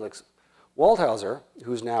by Felix Waldhauser,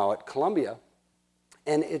 who's now at Columbia.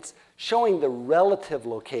 And it's showing the relative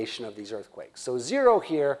location of these earthquakes. So 0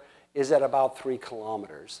 here is at about 3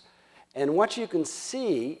 kilometers. And what you can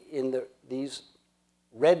see in these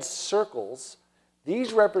red circles,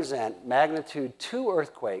 these represent magnitude 2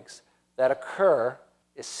 earthquakes that occur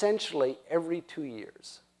essentially every 2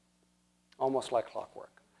 years, almost like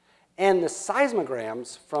clockwork. And the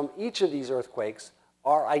seismograms from each of these earthquakes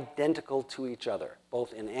are identical to each other,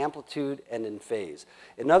 both in amplitude and in phase.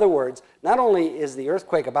 In other words, not only is the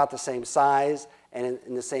earthquake about the same size and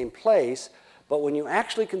in the same place, but when you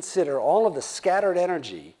actually consider all of the scattered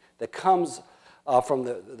energy that comes from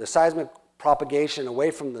the seismic propagation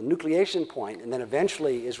away from the nucleation point and then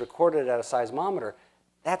eventually is recorded at a seismometer,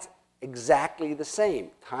 that's exactly the same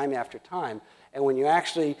time after time. And when you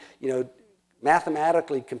actually,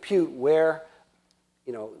 mathematically compute where,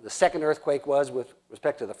 the second earthquake was with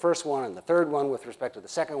respect to the first one, and the third one with respect to the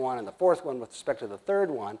second one, and the fourth one with respect to the third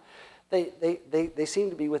one, they seem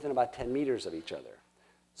to be within about 10 meters of each other.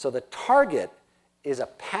 So the target is a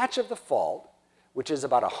patch of the fault, which is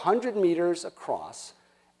about 100 meters across,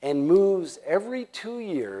 and moves every 2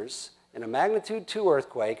 years in a magnitude 2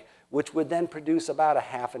 earthquake, which would then produce about a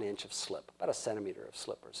 ½ an inch of slip, about a centimeter of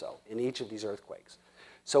slip or so in each of these earthquakes.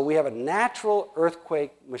 So we have a natural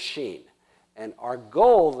earthquake machine. And our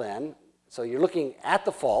goal then, so you're looking at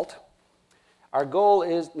the fault, our goal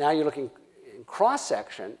is, now you're looking in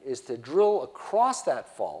cross-section, is to drill across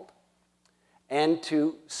that fault and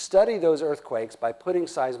to study those earthquakes by putting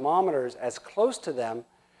seismometers as close to them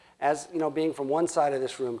as being from one side of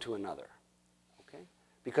this room to another. Okay?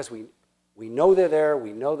 Because we know they're there,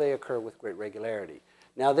 we know they occur with great regularity.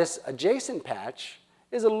 Now this adjacent patch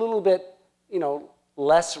is a little bit,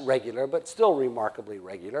 less regular, but still remarkably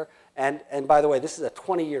regular. And by the way, this is a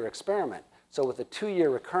 20-year experiment. So with a 2-year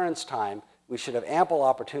recurrence time, we should have ample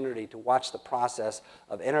opportunity to watch the process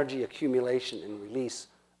of energy accumulation and release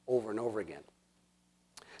over and over again.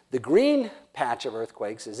 The green patch of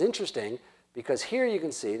earthquakes is interesting because here you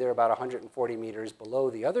can see they're about 140 meters below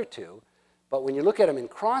the other two. But when you look at them in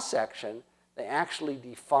cross-section, they actually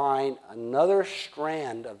define another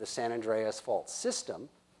strand of the San Andreas fault system.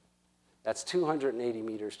 That's 280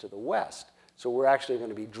 meters to the west. So we're actually going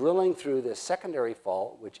to be drilling through this secondary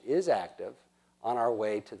fault, which is active, on our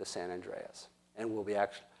way to the San Andreas. And we'll be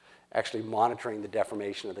actually monitoring the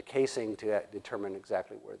deformation of the casing to determine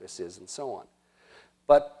exactly where this is and so on.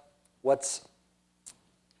 But what's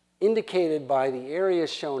indicated by the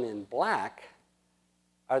areas shown in black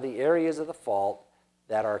are the areas of the fault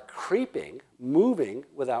that are creeping, moving,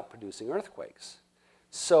 without producing earthquakes.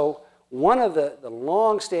 So one of the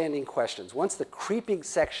long-standing questions, once the creeping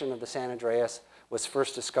section of the San Andreas was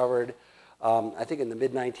first discovered, I think in the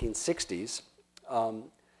mid-1960s,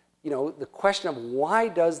 the question of why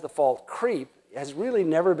does the fault creep has really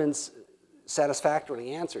never been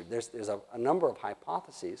satisfactorily answered. There's a number of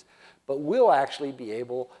hypotheses, but we'll actually be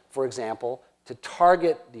able, for example, to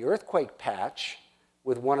target the earthquake patch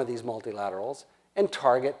with one of these multilaterals and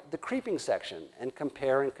target the creeping section and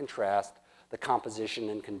compare and contrast the composition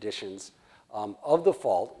and conditions of the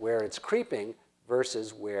fault where it's creeping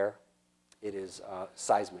versus where it is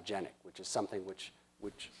seismogenic, which is something which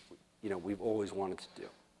we've always wanted to do.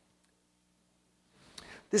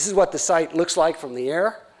 This is what the site looks like from the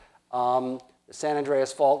air. The San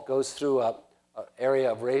Andreas Fault goes through an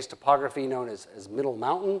area of raised topography known as Middle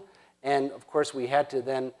Mountain. And of course, we had to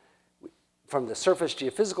then, from the surface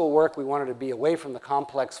geophysical work, we wanted to be away from the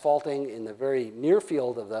complex faulting in the very near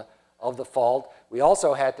field of the fault. We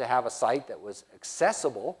also had to have a site that was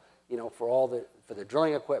accessible, for the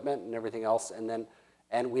drilling equipment and everything else.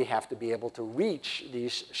 And we have to be able to reach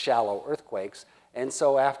these shallow earthquakes. And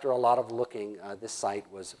so after a lot of looking, this site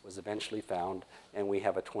was eventually found, and we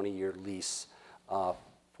have a 20-year lease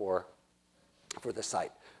for the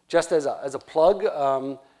site. Just as a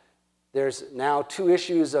plug, there's now 2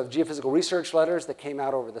 issues of geophysical research letters that came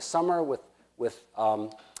out over the summer with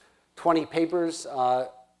 20 papers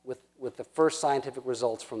with the first scientific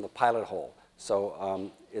results from the pilot hole.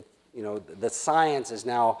 So the science is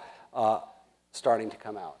now starting to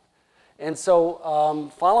come out. And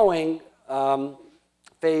so following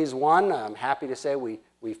phase 1, I'm happy to say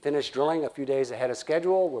we finished drilling a few days ahead of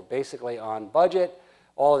schedule. We're basically on budget.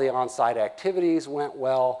 All of the on-site activities went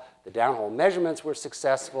well. The downhole measurements were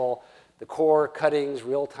successful. The core cuttings,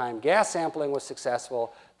 real-time gas sampling was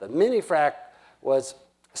successful. The mini-frac was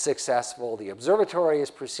successful. The observatory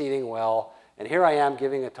is proceeding well. And here I am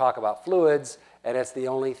giving a talk about fluids, and it's the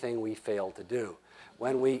only thing we failed to do.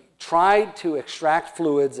 when we tried to extract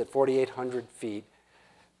fluids at 4,800 feet,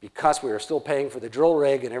 because we were still paying for the drill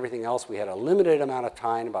rig and everything else, we had a limited amount of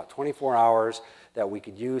time, about 24 hours, that we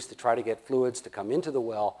could use to try to get fluids to come into the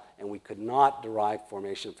well, and we could not derive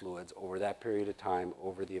formation fluids over that period of time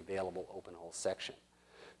over the available open hole section.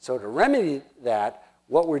 So to remedy that,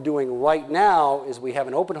 what we're doing right now is we have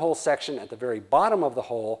an open hole section at the very bottom of the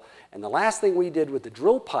hole, and the last thing we did with the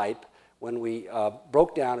drill pipe when we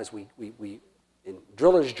broke down is in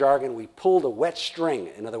driller's jargon, we pulled a wet string.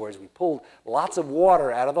 In other words, we pulled lots of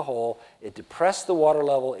water out of the hole. It depressed the water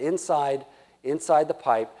level inside the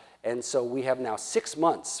pipe, and so we have now 6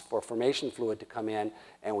 months for formation fluid to come in,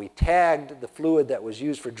 and we tagged the fluid that was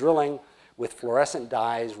used for drilling with fluorescent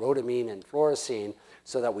dyes, rhodamine and fluorescein,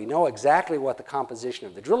 so that we know exactly what the composition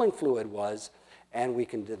of the drilling fluid was, and we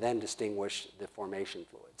can then distinguish the formation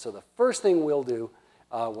fluid. So the first thing we'll do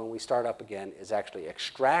when we start up again is actually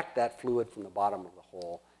extract that fluid from the bottom of the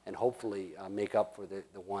hole and hopefully make up for the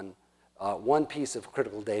one piece of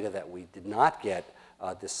critical data that we did not get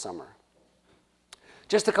this summer.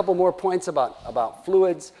 Just a couple more points about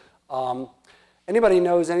fluids. Anybody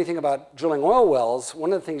knows anything about drilling oil wells,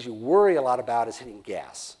 one of the things you worry a lot about is hitting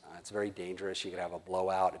gas. It's very dangerous. You could have a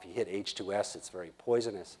blowout. If you hit H2S, it's very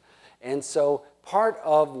poisonous. And so part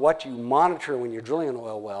of what you monitor when you're drilling an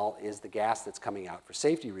oil well is the gas that's coming out for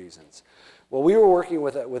safety reasons. Well, we were working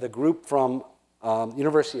with a group from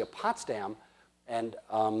University of Potsdam and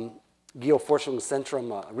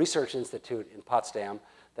Geophysics Research Institute in Potsdam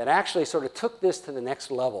that actually sort of took this to the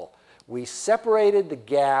next level. We separated the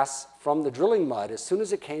gas from the drilling mud as soon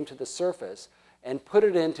as it came to the surface and put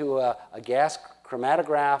it into a gas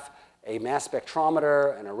chromatograph, a mass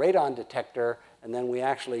spectrometer, and a radon detector, and then we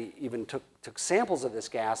actually even took samples of this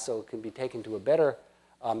gas so it can be taken to a better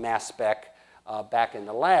mass spec back in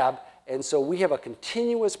the lab. And so we have a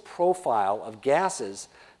continuous profile of gases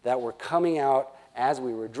that were coming out as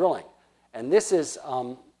we were drilling. And this is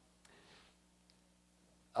a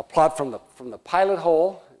plot from the pilot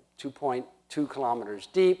hole, 2.2 kilometers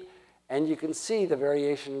deep, and you can see the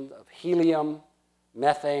variation of helium,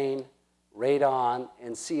 methane, radon,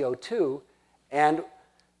 and CO2, and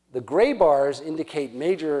the gray bars indicate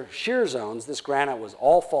major shear zones. This granite was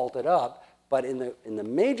all faulted up, but in the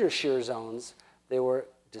major shear zones, there were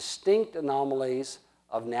distinct anomalies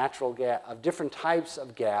of natural gas, of different types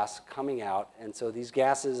of gas coming out, and so these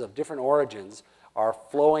gases of different origins are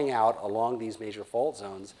flowing out along these major fault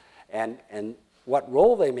zones, and what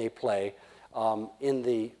role they may play in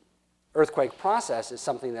the earthquake process is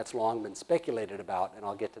something that's long been speculated about, and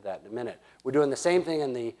I'll get to that in a minute. We're doing the same thing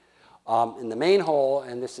in the main hole,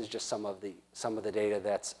 and this is just some of the data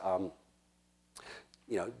that's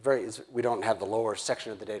we don't have the lower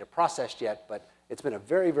section of the data processed yet, but it's been a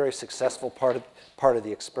very, very successful part of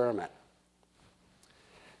the experiment.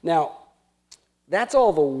 Now, that's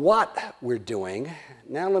all the what we're doing.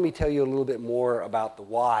 Now let me tell you a little bit more about the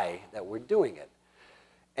why that we're doing it.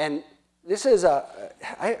 And this is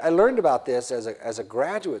I learned about this as a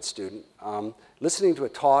graduate student, listening to a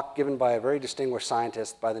talk given by a very distinguished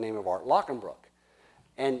scientist by the name of Art Lockenbrook.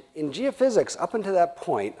 And in geophysics, up until that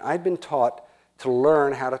point, I'd been taught to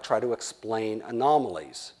learn how to try to explain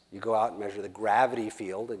anomalies. You go out and measure the gravity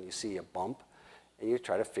field, and you see a bump, and you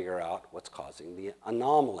try to figure out what's causing the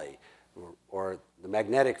anomaly, or the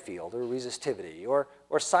magnetic field, or resistivity, or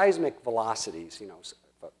seismic velocities.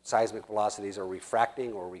 Seismic velocities are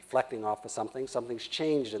refracting or reflecting off of something. Something's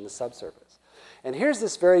changed in the subsurface. And here's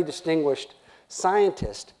this very distinguished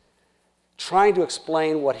scientist trying to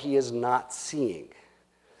explain what he is not seeing.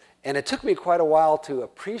 And it took me quite a while to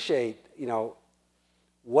appreciate,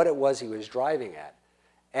 what it was he was driving at.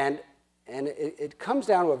 And it comes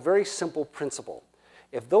down to a very simple principle.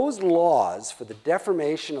 If those laws for the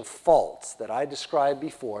deformation of faults that I described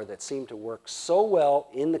before that seem to work so well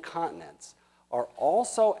in the continents are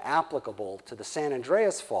also applicable to the San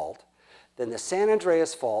Andreas fault, then the San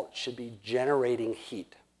Andreas fault should be generating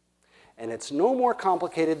heat. And it's no more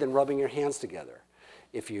complicated than rubbing your hands together.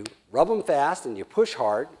 If you rub them fast and you push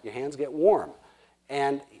hard, your hands get warm.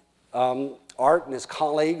 And Art and his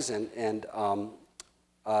colleagues and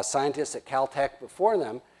scientists at Caltech before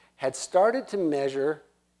them had started to measure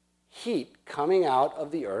heat coming out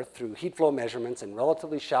of the Earth through heat flow measurements in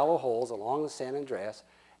relatively shallow holes along the San Andreas,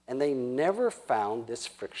 and they never found this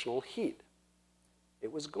frictional heat.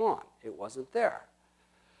 It was gone. It wasn't there.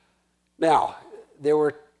 Now, there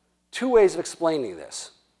were two ways of explaining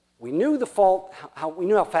this. We knew the fault, we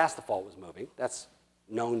knew how fast the fault was moving. That's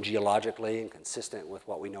known geologically and consistent with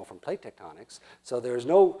what we know from plate tectonics. So there's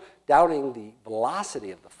no doubting the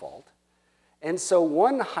velocity of the fault. And so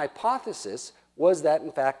one hypothesis was that,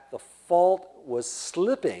 in fact, the fault was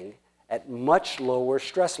slipping at much lower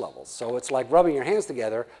stress levels. So it's like rubbing your hands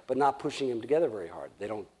together, but not pushing them together very hard. They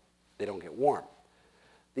don't get warm.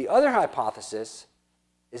 The other hypothesis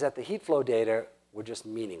is that the heat flow data were just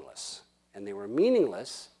meaningless. And they were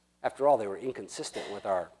meaningless, after all, they were inconsistent with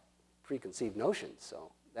our preconceived notions,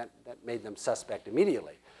 so that made them suspect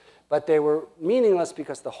immediately. But they were meaningless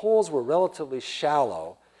because the holes were relatively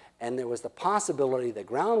shallow, and there was the possibility that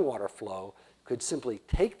groundwater flow could simply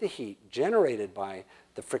take the heat generated by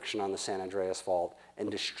the friction on the San Andreas Fault and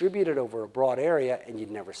distribute it over a broad area, and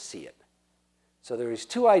you'd never see it. So there was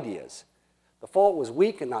two ideas. The fault was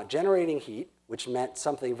weak and not generating heat, which meant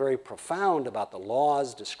something very profound about the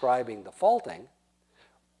laws describing the faulting,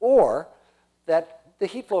 or that the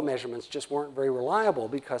heat flow measurements just weren't very reliable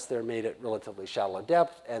because they're made at relatively shallow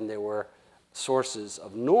depth, and there were sources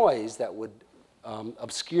of noise that would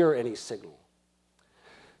obscure any signal.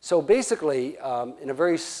 So basically, in a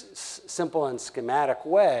very simple and schematic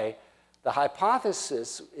way, the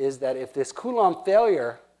hypothesis is that if this Coulomb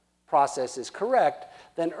failure process is correct,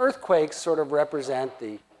 then earthquakes sort of represent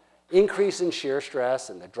the increase in shear stress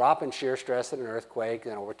and the drop in shear stress in an earthquake,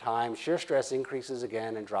 and over time, shear stress increases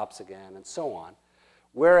again and drops again, and so on.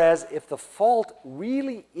 Whereas if the fault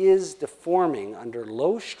really is deforming under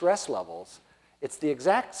low stress levels, it's the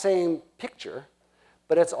exact same picture,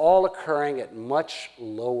 but it's all occurring at much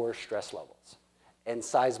lower stress levels. And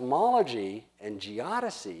seismology and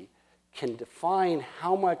geodesy can define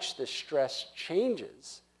how much the stress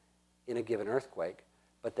changes in a given earthquake,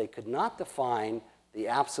 but they could not define the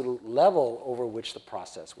absolute level over which the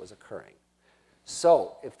process was occurring.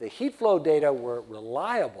 So if the heat flow data were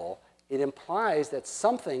reliable, it implies that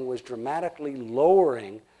something was dramatically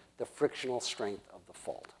lowering the frictional strength of the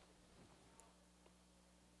fault.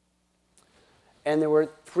 And there were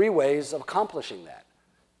three ways of accomplishing that.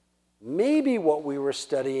 Maybe what we were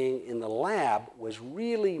studying in the lab was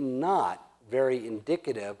really not very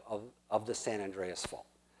indicative of the San Andreas Fault.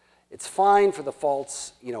 It's fine for the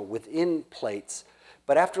faults, within plates,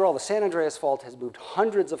 but after all, the San Andreas Fault has moved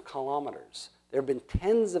hundreds of kilometers. There have been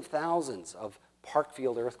tens of thousands of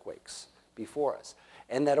Parkfield earthquakes before us.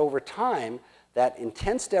 And that over time, that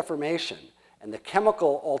intense deformation and the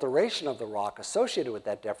chemical alteration of the rock associated with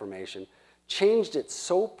that deformation changed it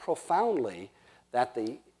so profoundly that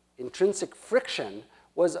the intrinsic friction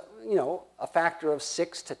was, a factor of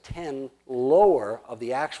 6 to 10 lower of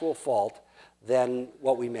the actual fault than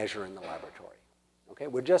what we measure in the laboratory. Okay?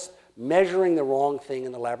 We're just measuring the wrong thing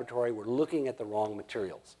in the laboratory. We're looking at the wrong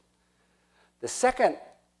materials. The second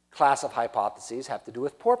class of hypotheses have to do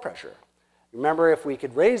with pore pressure. Remember, if we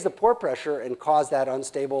could raise the pore pressure and cause that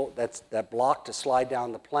unstable, that block to slide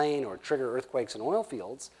down the plane or trigger earthquakes in oil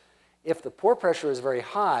fields, if the pore pressure is very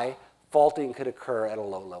high, faulting could occur at a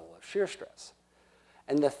low level of shear stress.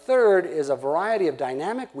 And the third is a variety of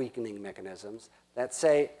dynamic weakening mechanisms that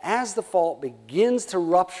say, as the fault begins to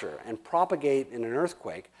rupture and propagate in an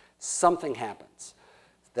earthquake, something happens.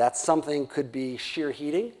 That something could be shear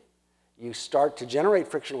heating. You start to generate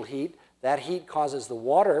frictional heat. That heat causes the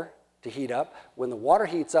water to heat up. When the water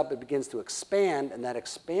heats up, it begins to expand, and that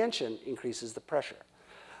expansion increases the pressure.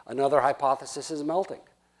 Another hypothesis is melting.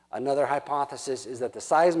 Another hypothesis is that the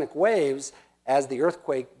seismic waves, as the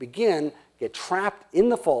earthquake begin, get trapped in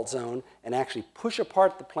the fault zone and actually push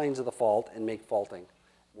apart the planes of the fault and make faulting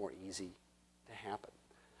more easy to happen.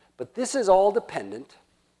 But this is all dependent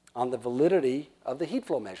on the validity of the heat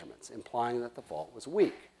flow measurements, implying that the fault was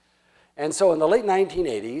weak. And so in the late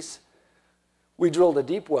 1980s, we drilled a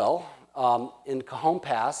deep well in Cajon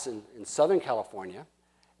Pass in Southern California.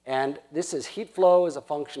 And this is heat flow as a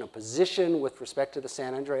function of position with respect to the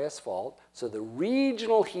San Andreas Fault. So the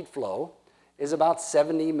regional heat flow is about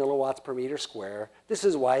 70 milliwatts per meter square. This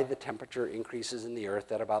is why the temperature increases in the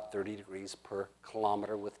Earth at about 30 degrees per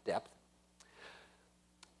kilometer with depth.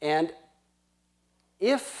 And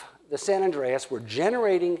if the San Andreas were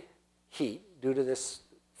generating heat due to this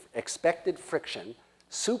expected friction,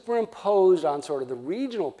 superimposed on sort of the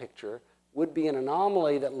regional picture would be an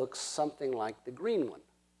anomaly that looks something like the green one.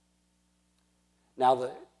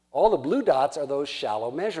 Now, all the blue dots are those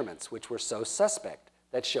shallow measurements, which were so suspect,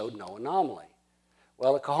 that showed no anomaly.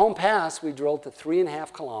 Well, at Cajon Pass, we drilled to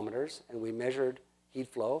 3.5 kilometers, and we measured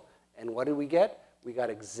heat flow. And what did we get? We got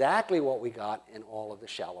exactly what we got in all of the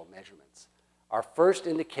shallow measurements. Our first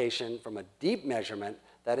indication from a deep measurement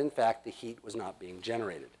that, in fact, the heat was not being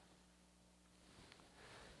generated.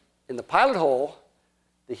 In the pilot hole,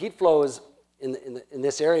 the heat flow is in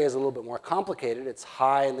this area is a little bit more complicated. It's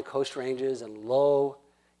high in the Coast Ranges and low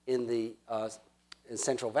in the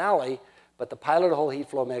Central Valley. But the pilot hole heat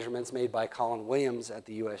flow measurements made by Colin Williams at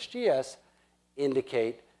the USGS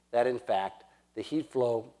indicate that, in fact, the heat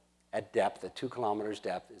flow at depth, at 2 kilometers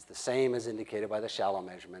depth, is the same as indicated by the shallow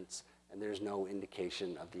measurements, and there's no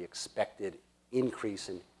indication of the expected increase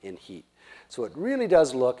in heat. So it really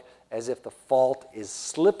does look as if the fault is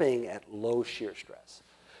slipping at low shear stress.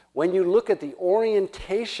 When you look at the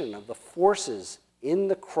orientation of the forces in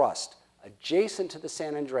the crust adjacent to the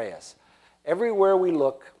San Andreas, everywhere we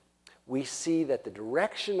look, we see that the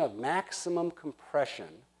direction of maximum compression,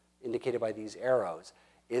 indicated by these arrows,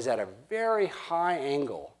 is at a very high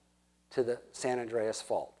angle to the San Andreas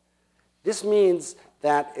fault. This means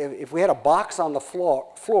that if we had a box on the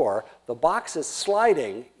floor, the box is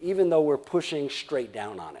sliding even though we're pushing straight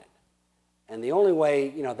down on it. And the only way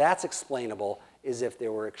that's explainable is if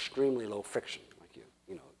there were extremely low friction, like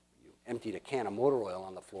you emptied a can of motor oil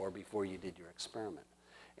on the floor before you did your experiment.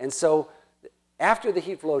 And so after the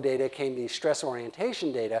heat flow data came the stress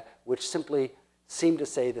orientation data, which simply seemed to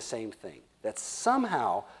say the same thing, that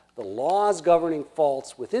somehow the laws governing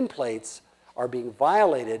faults within plates are being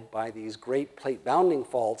violated by these great plate bounding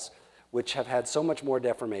faults, which have had so much more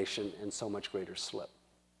deformation and so much greater slip.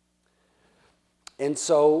 And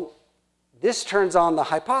so this turns on the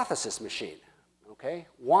hypothesis machine. Okay?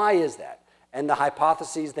 Why is that? And the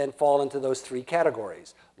hypotheses then fall into those 3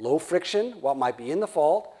 categories: low friction, what might be in the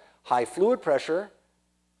fault; high fluid pressure;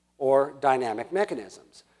 or dynamic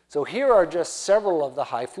mechanisms. So here are just several of the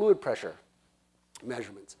high fluid pressure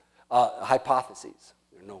measurements, hypotheses.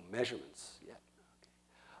 There are no measurements yet.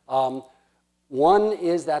 Okay. One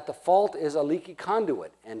is that the fault is a leaky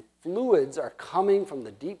conduit, and fluids are coming from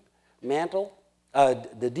the deep mantle,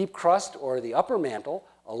 the deep crust or the upper mantle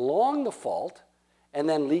along the fault, and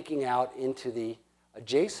then leaking out into the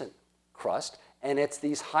adjacent crust. And it's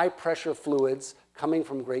these high pressure fluids coming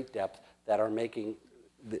from great depth that are making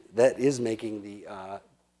the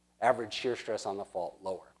average shear stress on the fault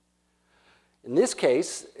lower. In this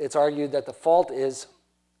case, it's argued that the fault is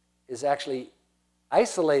actually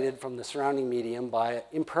isolated from the surrounding medium by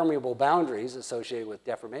impermeable boundaries associated with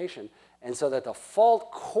deformation, and so that the fault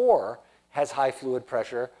core has high fluid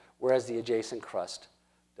pressure, whereas the adjacent crust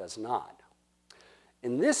does not.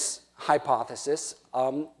 In this hypothesis,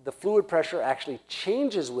 the fluid pressure actually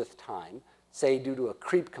changes with time, say due to a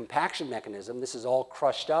creep compaction mechanism. This is all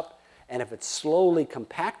crushed up, and if it's slowly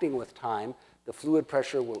compacting with time, the fluid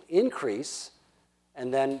pressure will increase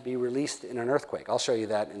and then be released in an earthquake. I'll show you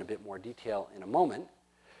that in a bit more detail in a moment.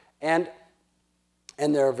 And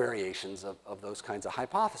there are variations of those kinds of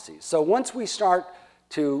hypotheses. So once we start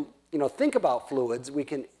to think about fluids, we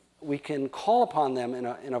can call upon them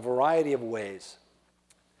in a variety of ways.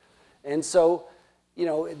 And so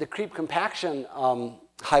the creep compaction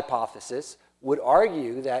hypothesis would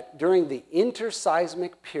argue that during the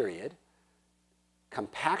interseismic period,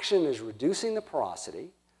 compaction is reducing the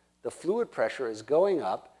porosity, the fluid pressure is going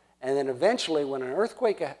up, and then eventually when an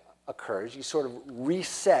earthquake occurs, you sort of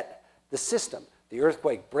reset the system. The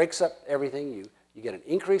earthquake breaks up everything, you get an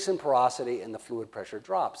increase in porosity, and the fluid pressure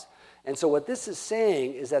drops. And so what this is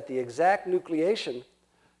saying is that the exact nucleation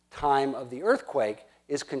time of the earthquake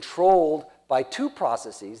is controlled by 2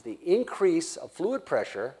 processes: the increase of fluid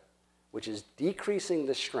pressure, which is decreasing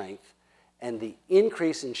the strength, and the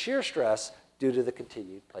increase in shear stress due to the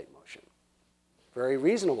continued plate motion. Very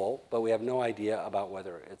reasonable, but we have no idea about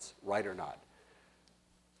whether it's right or not.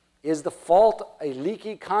 Is the fault a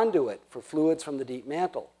leaky conduit for fluids from the deep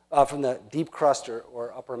mantle, from the deep crust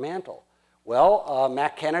or upper mantle? Well,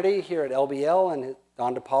 Mac Kennedy here at LBL and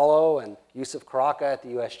Don DePaulo and Yusuf Karaka at the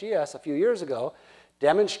USGS a few years ago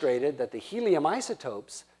demonstrated that the helium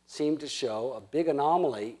isotopes seemed to show a big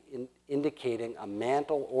anomaly indicating a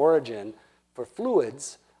mantle origin for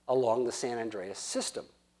fluids along the San Andreas system.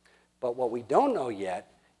 But what we don't know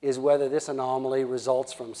yet is whether this anomaly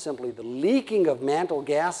results from simply the leaking of mantle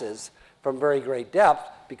gases from very great depth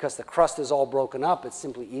because the crust is all broken up, it's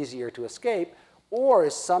simply easier to escape, or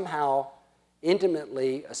is somehow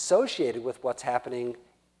intimately associated with what's happening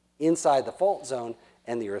inside the fault zone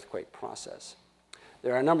and the earthquake process.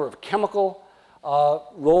 There are a number of chemical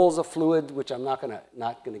roles of fluid, which I'm not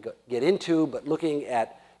going to get into, but looking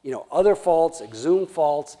at other faults, exhumed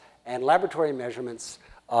faults, and laboratory measurements,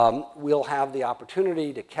 we'll have the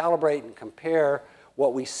opportunity to calibrate and compare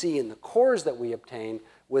what we see in the cores that we obtain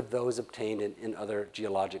with those obtained in other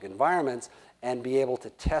geologic environments, and be able to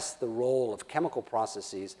test the role of chemical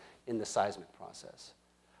processes in the seismic process.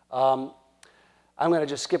 I'm going to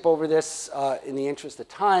just skip over this in the interest of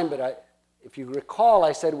time, but if you recall,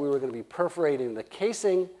 I said we were going to be perforating the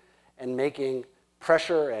casing and making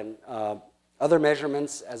pressure and other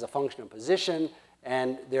measurements as a function of position,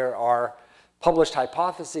 and there are published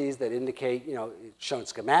hypotheses that indicate, it's shown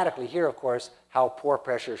schematically here, of course, how pore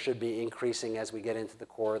pressure should be increasing as we get into the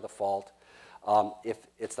core of the fault. If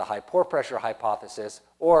it's the high pore pressure hypothesis,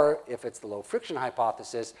 or if it's the low friction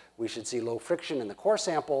hypothesis, we should see low friction in the core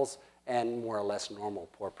samples and more or less normal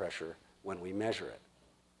pore pressure when we measure it.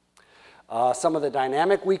 Some of the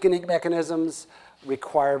dynamic weakening mechanisms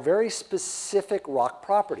require very specific rock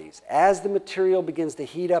properties. As the material begins to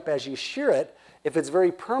heat up as you shear it, if it's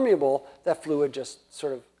very permeable, that fluid just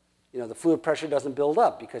sort of, the fluid pressure doesn't build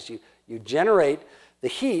up because you generate the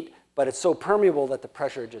heat, but it's so permeable that the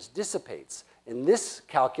pressure just dissipates. In this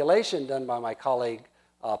calculation done by my colleague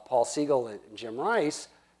Paul Siegel and Jim Rice,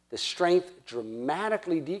 the strength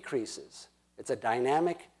dramatically decreases. It's a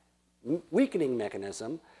dynamic weakening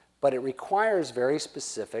mechanism, but it requires very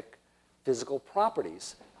specific physical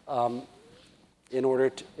properties in order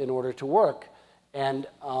to work. And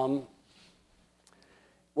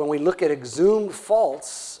when we look at exhumed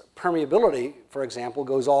faults, permeability, for example,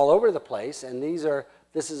 goes all over the place. And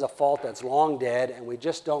this is a fault that's long dead, and we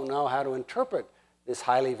just don't know how to interpret this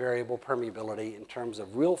highly variable permeability in terms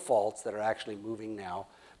of real faults that are actually moving now,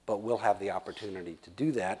 but we'll have the opportunity to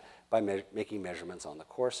do that by making measurements on the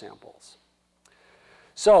core samples.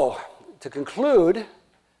 So, to conclude,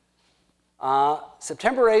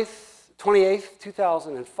 September 28th,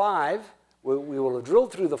 2005, we will have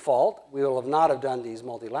drilled through the fault. We will have not have done these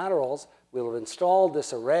multilaterals. We will have installed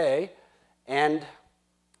this array, and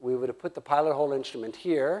we would have put the pilot hole instrument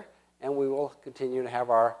here, and we will continue to have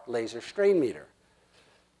our laser strain meter.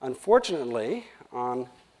 Unfortunately, on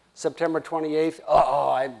September 28th,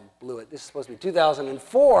 I blew it. This is supposed to be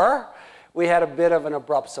 2004. We had a bit of an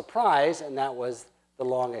abrupt surprise, and that was the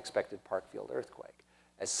long-expected Parkfield earthquake.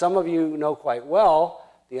 As some of you know quite well,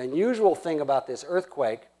 the unusual thing about this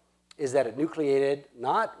earthquake is that it nucleated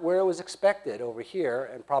not where it was expected over here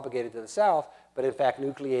and propagated to the south, but in fact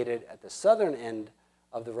nucleated at the southern end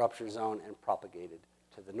of the rupture zone and propagated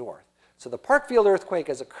to the north. So the Parkfield earthquake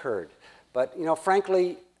has occurred, but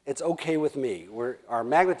frankly, it's okay with me. Our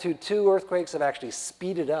magnitude 2 earthquakes have actually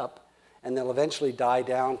speeded up, and they'll eventually die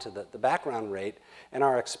down to the background rate, and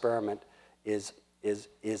our experiment is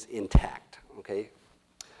intact. Okay.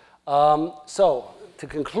 So to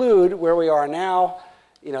conclude, where we are now,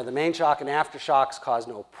 the main shock and aftershocks cause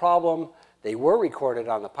no problem. They were recorded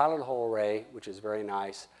on the pilot hole array, which is very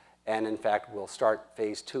nice. And in fact, we'll start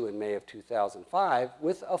phase 2 in May of 2005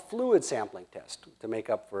 with a fluid sampling test to make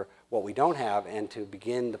up for what we don't have and to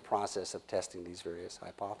begin the process of testing these various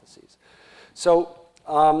hypotheses. So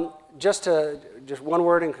just one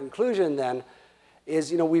word in conclusion then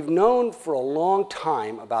is, we've known for a long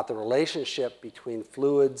time about the relationship between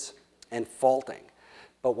fluids and faulting.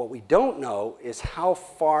 But what we don't know is how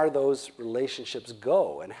far those relationships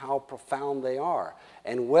go and how profound they are.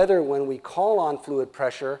 And whether when we call on fluid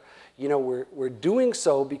pressure, we're doing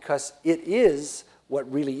so because it is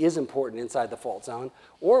what really is important inside the fault zone,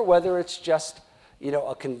 or whether it's just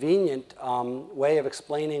a convenient way of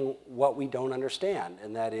explaining what we don't understand.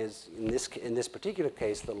 And that is, in this particular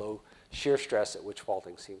case, the low shear stress at which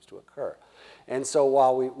faulting seems to occur. And so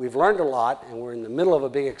while we've learned a lot and we're in the middle of a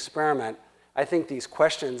big experiment, I think these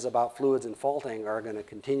questions about fluids and faulting are going to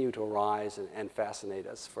continue to arise and fascinate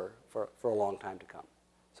us for a long time to come.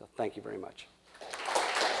 So thank you very much.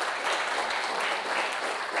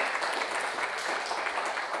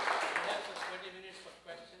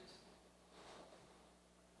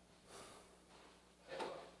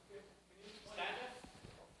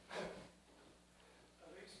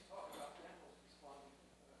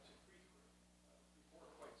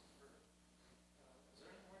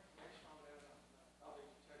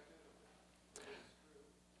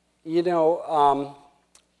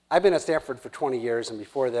 I've been at Stanford for 20 years, and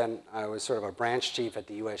before then, I was sort of a branch chief at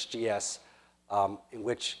the USGS, in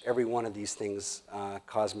which every one of these things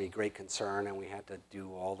caused me great concern, and we had to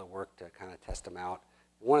do all the work to kind of test them out.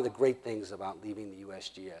 One of the great things about leaving the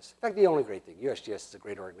USGS, in fact, the only great thing, USGS is a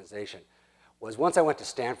great organization, was once I went to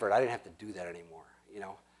Stanford, I didn't have to do that anymore.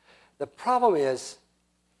 The problem is,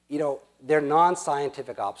 they're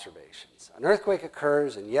non-scientific observations. An earthquake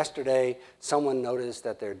occurs, and yesterday someone noticed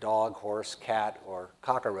that their dog, horse, cat, or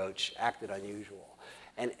cockroach acted unusual.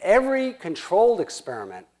 And every controlled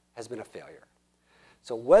experiment has been a failure.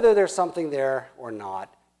 So whether there's something there or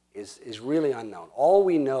not is really unknown. All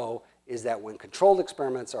we know is that when controlled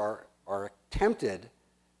experiments are attempted,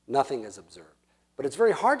 nothing is observed. But it's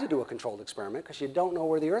very hard to do a controlled experiment because you don't know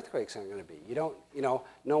where the earthquakes are going to be. You don't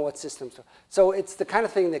know what systems. So it's the kind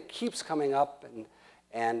of thing that keeps coming up,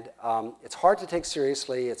 and it's hard to take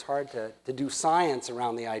seriously. It's hard to do science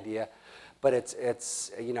around the idea, but it's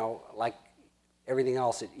like everything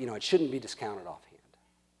else, it shouldn't be discounted offhand.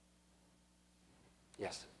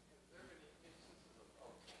 Yes?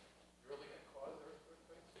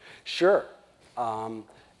 Sure.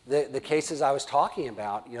 The cases I was talking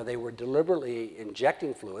about, they were deliberately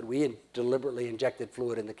injecting fluid. We had deliberately injected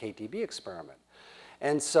fluid in the KTB experiment.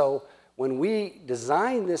 And so when we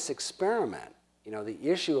designed this experiment, the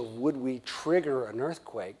issue of would we trigger an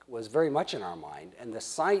earthquake was very much in our mind. And the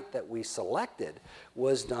site that we selected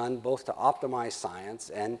was done both to optimize science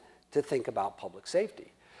and to think about public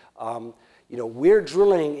safety. We're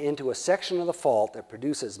drilling into a section of the fault that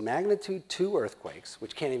produces magnitude 2 earthquakes,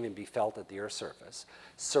 which can't even be felt at the Earth's surface,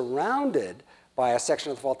 surrounded by a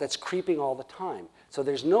section of the fault that's creeping all the time. So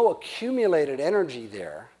there's no accumulated energy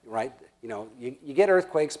there, right? You get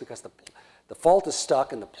earthquakes because the fault is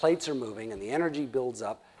stuck and the plates are moving and the energy builds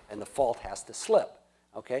up and the fault has to slip,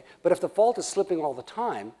 okay? But if the fault is slipping all the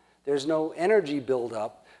time, there's no energy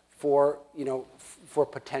buildup for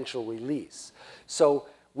potential release. So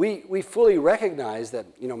we fully recognize that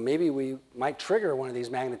maybe we might trigger one of these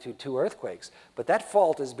magnitude 2 earthquakes, but that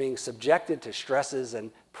fault is being subjected to stresses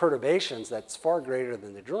and perturbations that's far greater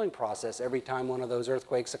than the drilling process every time one of those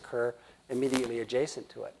earthquakes occur immediately adjacent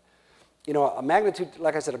to it. A magnitude,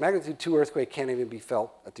 like I said, a magnitude 2 earthquake can't even be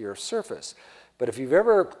felt at the Earth's surface. But if you've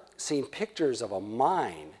ever seen pictures of a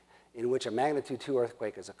mine in which a magnitude 2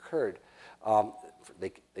 earthquake has occurred,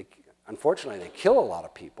 unfortunately, they kill a lot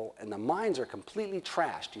of people, and the mines are completely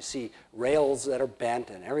trashed. You see rails that are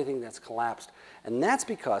bent and everything that's collapsed. And that's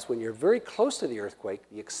because when you're very close to the earthquake,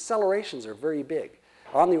 the accelerations are very big,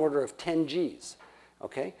 on the order of 10 Gs.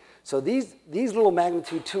 Okay? So these little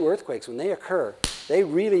magnitude 2 earthquakes, when they occur, they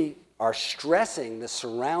really are stressing the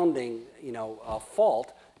surrounding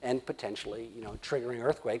fault and potentially triggering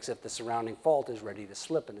earthquakes if the surrounding fault is ready to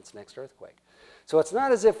slip in its next earthquake. So it's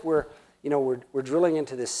not as if we're drilling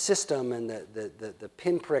into this system and the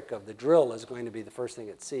pinprick of the drill is going to be the first thing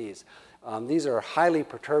it sees. These are highly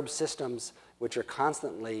perturbed systems which are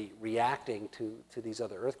constantly reacting to these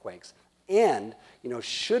other earthquakes. And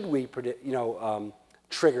should we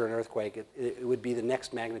trigger an earthquake, it would be the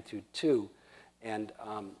next magnitude 2. And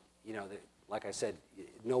like I said,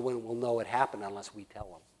 no one will know it happened unless we tell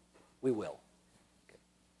them. We will.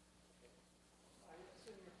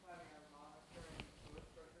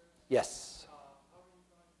 Yes.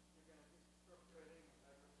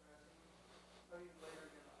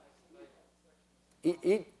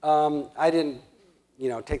 I didn't,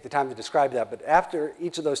 take the time to describe that, but after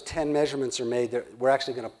each of those 10 measurements are made, we're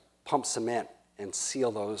actually going to pump cement and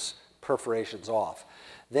seal those perforations off.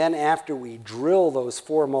 Then after we drill those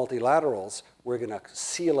 4 multilaterals, we're going to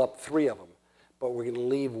seal up 3 of them, but we're going to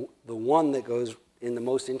leave the one that goes in the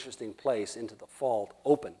most interesting place into the fault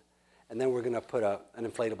open. And then we're going to put an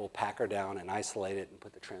inflatable packer down and isolate it and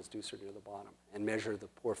put the transducer near the bottom and measure the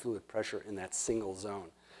pore fluid pressure in that single zone.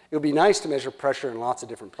 It would be nice to measure pressure in lots of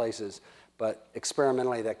different places, but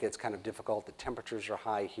experimentally that gets kind of difficult. The temperatures are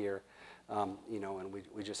high here, and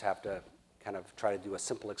we just have to kind of try to do a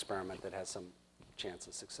simple experiment that has some chance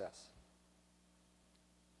of success.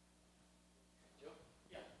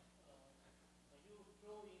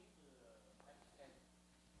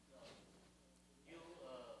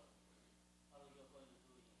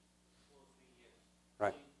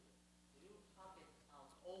 Right.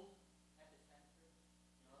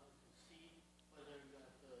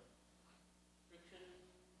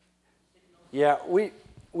 Yeah,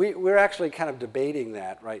 we're actually kind of debating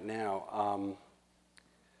that right now.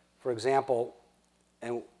 For example,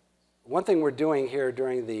 and one thing we're doing here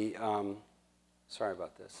during the, sorry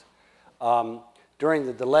about this, during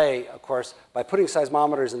the delay, of course, by putting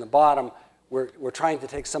seismometers in the bottom, we're trying to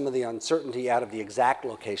take some of the uncertainty out of the exact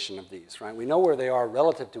location of these, right? We know where they are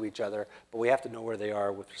relative to each other, but we have to know where they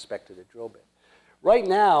are with respect to the drill bit. Right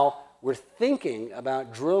now, we're thinking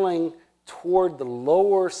about drilling toward the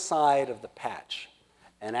lower side of the patch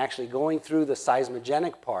and actually going through the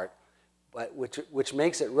seismogenic part, but which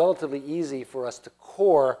makes it relatively easy for us to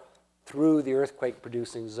core through the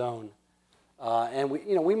earthquake-producing zone. And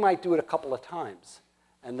we might do it a couple of times,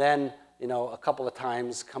 and then a couple of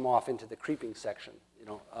times come off into the creeping section,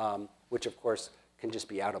 which of course can just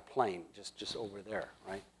be out of plane, just over there,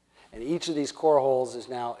 right? And each of these core holes is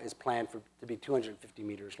planned to be 250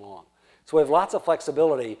 meters long. So we have lots of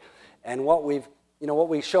flexibility, and what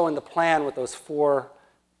we show in the plan with those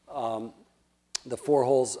the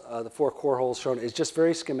four core holes shown is just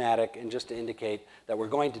very schematic and just to indicate that we're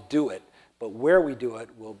going to do it, but where we do it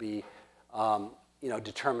will be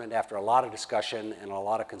determined after a lot of discussion and a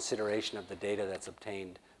lot of consideration of the data that's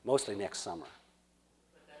obtained, mostly next summer.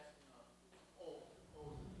 But that's old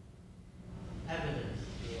evidence.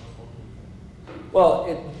 Well,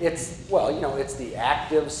 it's the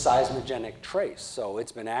active seismogenic trace. So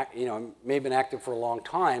it's been, may have been active for a long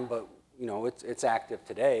time, but it's active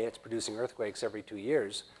today. It's producing earthquakes every 2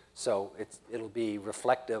 years. So it'll be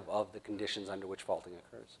reflective of the conditions under which faulting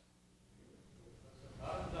occurs.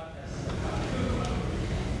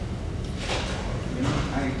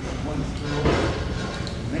 I want to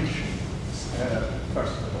mention,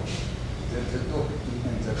 first of all, that the document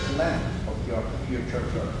and the plan of your future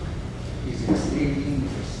work is extremely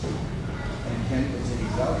interesting, and the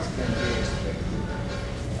results can be expected,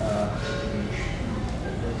 which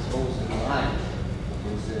goes in line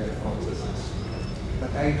with the processes.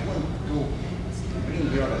 But I want to bring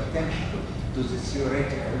your attention to the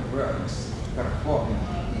theoretical works performed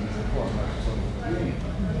in the former Soviet Union.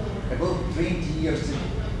 About 20 years ago,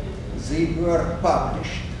 they were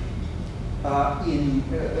published in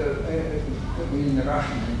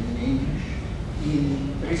Russian and in English in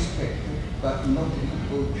respected but not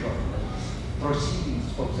equal journals, Proceedings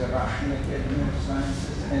of the Russian Academy of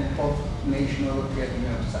Sciences and of National Academy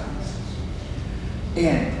of Sciences.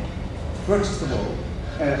 And first of all,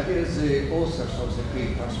 the authors of the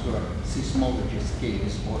papers were seismologists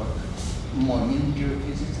Kaylis Borg, Monin,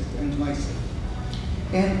 geophysicist, and myself.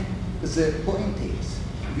 And the point is,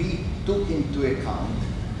 we took into account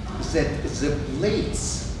that the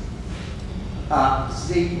plates,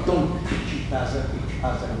 they don't touch each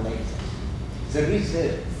other later. There is a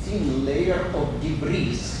thin layer of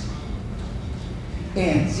debris,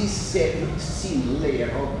 and this thin layer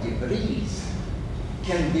of debris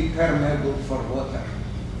can be permeable for water.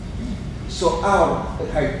 So our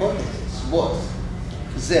hypothesis was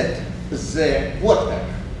that the water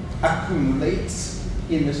accumulates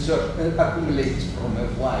accumulates from a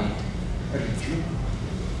wide region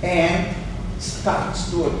and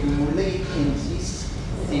starts to accumulate in these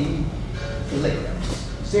thin layers.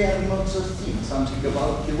 They are not so thin, something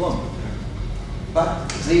about kilometers, but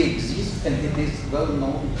they exist, and it is well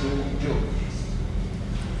known to geologists.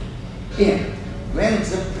 And when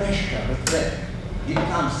the pressure there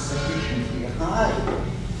becomes sufficiently high,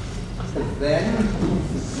 then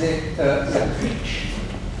the friction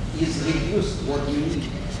is reduced what you need.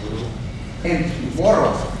 And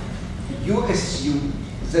moreover, you assume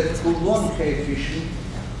that Coulomb coefficient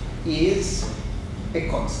is a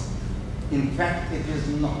constant. In fact, it is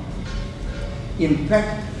not. In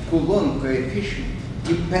fact, Coulomb coefficient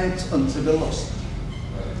depends on the velocity.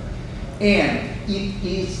 And it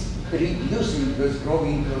is reducing with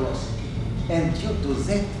growing velocity. And due to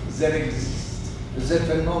that, there exists the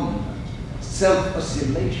phenomenon,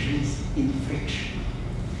 self-oscillations in friction.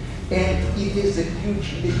 And it is a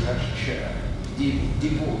huge literature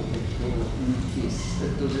devoted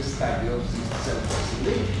to the study of these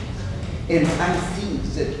self-oscillations. And I think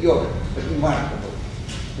that your remarkable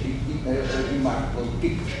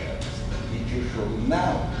pictures that you show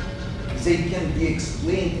now, they can be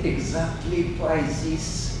explained exactly by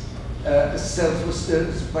this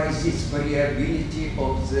by this variability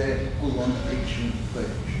of the Coulomb friction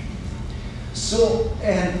coefficient. So,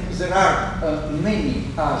 and there are many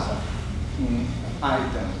other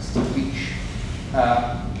items which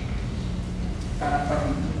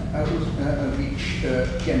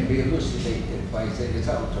can be elucidated by the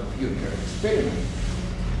result of future experiments.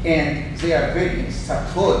 And they are very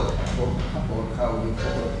support, or how we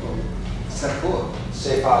call it, support.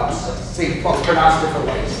 Safe pronounced different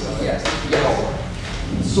ways. Yes,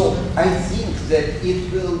 yes. So I think that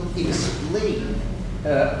it will explain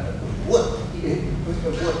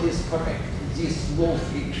what is correct, this low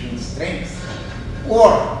friction strength,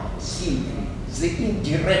 or simply the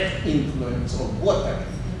indirect influence of water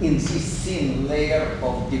in this thin layer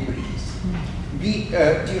of debris. We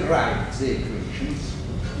derived the equations.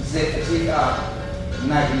 They are,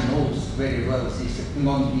 Nagi knows very well these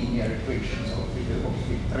nonlinear equations of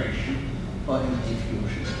filtration and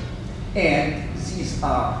diffusion. And these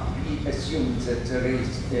are, we assume that there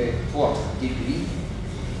is a fourth degree,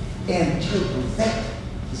 and due to that,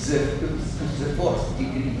 the fourth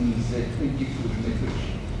degree means the diffusion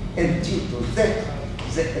equation. And due to that,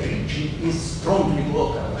 the region is strongly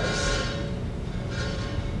localized.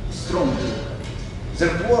 Strongly localized.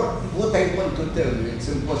 Therefore, what I want to tell you, it's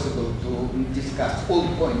impossible to discuss all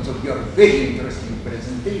points of your very interesting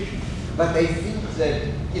presentation, but I think that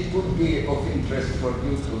it would be of interest for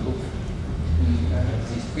you to look at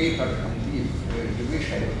this paper, and if you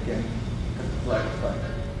wish, I can clarify.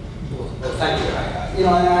 Well, thank you.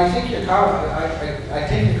 I think your I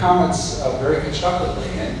take your comments very constructively,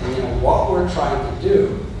 and what we're trying to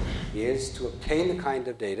do is to obtain the kind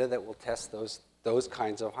of data that will test those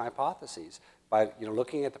kinds of hypotheses. by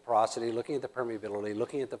looking at the porosity, looking at the permeability,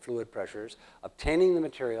 looking at the fluid pressures, obtaining the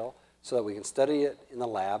material so that we can study it in the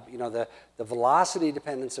lab. The velocity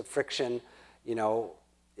dependence of friction,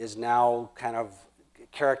 is now kind of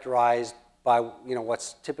characterized by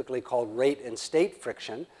what's typically called rate and state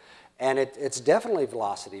friction. And it's definitely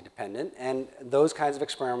velocity dependent, and those kinds of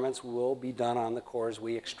experiments will be done on the cores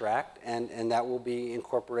we extract, and that will be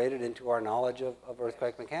incorporated into our knowledge of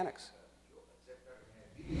earthquake mechanics.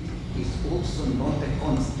 It's also not a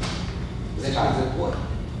constant. That is the point.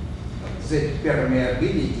 The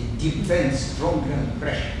permeability depends strongly on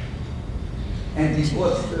pressure. And it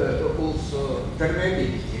was also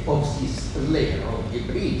permeability of this layer of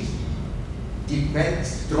debris depends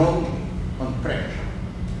strongly on pressure.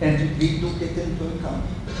 And we took it into account.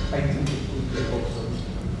 I think it would be also.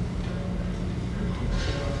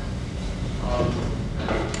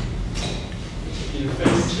 In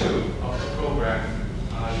phase 2 of the program,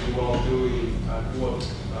 you will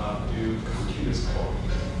do continuous core.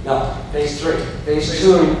 No, phase 3. Phase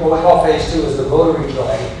 2, what we call phase 2 is the rotary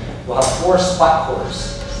drilling. We'll have 4 spot cores.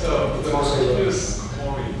 So the continuous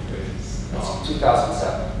coring phase.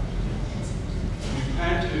 2007. We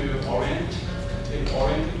plan to take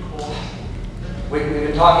oriented core. We've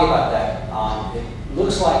been talking about that. It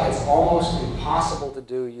looks like it's almost impossible to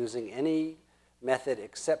do using any method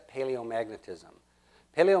except paleomagnetism.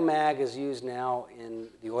 Paleomag is used now in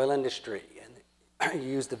the oil industry, and you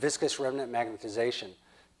use the viscous remnant magnetization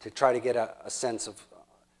to try to get a sense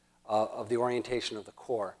of the orientation of the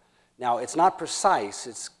core. Now, it's not precise.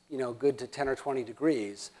 It's good to 10 or 20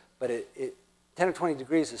 degrees, but 10 or 20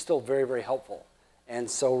 degrees is still very, very helpful. And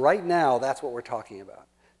so right now, that's what we're talking about,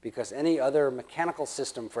 because any other mechanical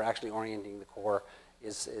system for actually orienting the core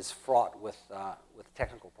is fraught with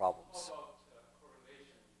technical problems. How about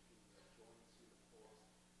correlation between the joints in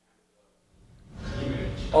the core and the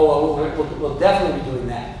image? Oh, well, we'll definitely be doing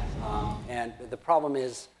that. And the problem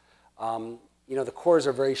is, the cores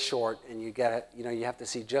are very short, and you have to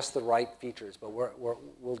see just the right features. But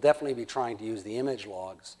we'll definitely be trying to use the image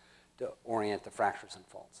logs to orient the fractures and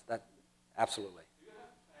faults. That absolutely.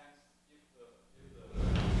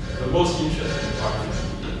 The most interesting part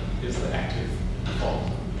is the active fault.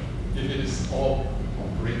 If it is all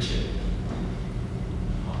bridged,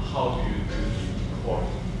 how do you do the coring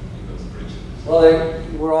in those bridges? Well,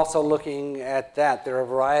 we're also looking at that. There are a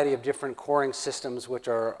variety of different coring systems which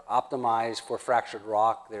are optimized for fractured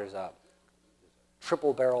rock. There's a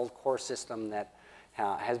triple-barreled core system that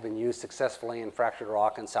has been used successfully in fractured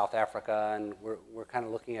rock in South Africa, and we're kind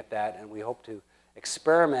of looking at that, and we hope to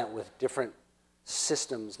experiment with different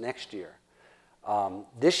systems next year.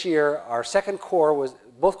 This year, our second core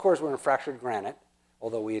both cores were in fractured granite,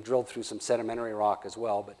 although we had drilled through some sedimentary rock as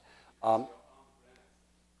well. But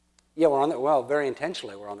yeah, very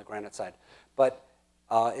intentionally we're on the granite side. But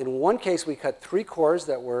in one case, we cut 3 cores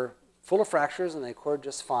that were full of fractures, and they cored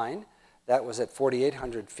just fine. That was at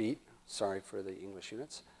 4,800 feet. Sorry for the English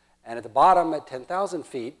units. And at the bottom, at 10,000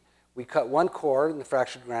 feet, we cut 1 core in the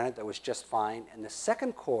fractured granite that was just fine. And the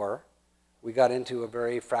second core, we got into a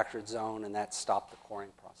very fractured zone, and that stopped the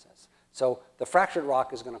coring process. So the fractured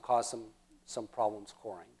rock is going to cause some problems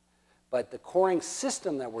coring. But the coring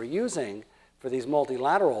system that we're using for these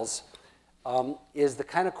multilaterals is the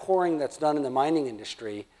kind of coring that's done in the mining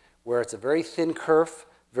industry, where it's a very thin kerf,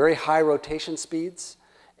 very high rotation speeds,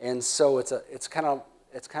 and so it's kind of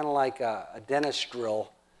like a dentist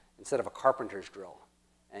drill instead of a carpenter's drill.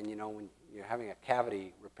 And when you're having a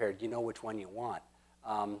cavity repaired, you know which one you want.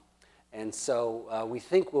 And so we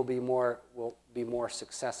think we'll be more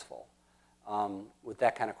successful with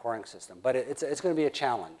that kind of coring system. But it's going to be a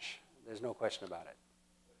challenge. There's no question about it.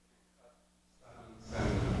 I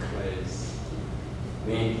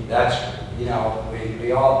mean, that's,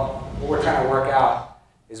 what we're trying to work out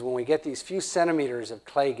is when we get these few centimeters of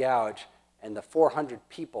clay gouge and the 400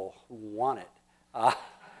 people who want it,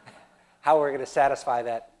 how we're going to satisfy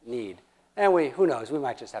that need. And who knows, we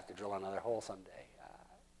might just have to drill another hole someday.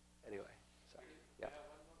 Anyway, sorry. Yeah.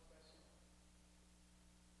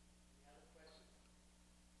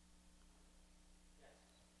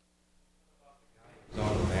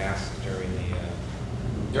 On the mast during the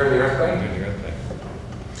earthquake? During the earthquake.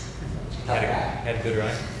 Had a good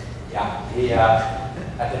run? Yeah.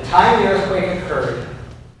 At the time the earthquake occurred,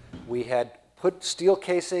 we had put steel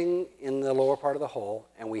casing in the lower part of the hole,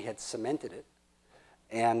 and we had cemented it.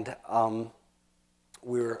 And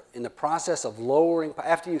we were in the process of lowering.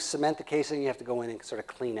 After you cement the casing, you have to go in and sort of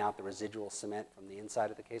clean out the residual cement from the inside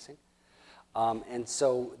of the casing. And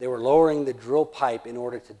so they were lowering the drill pipe in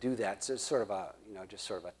order to do that. So it's sort of just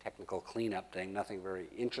sort of a technical cleanup thing, nothing very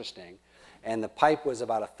interesting. And the pipe was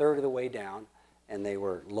about 1/3 of the way down, and they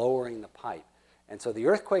were lowering the pipe. And so the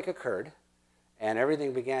earthquake occurred, and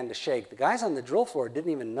everything began to shake. The guys on the drill floor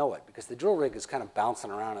didn't even know it, because the drill rig is kind of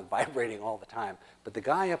bouncing around and vibrating all the time. But the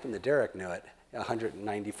guy up in the derrick knew it,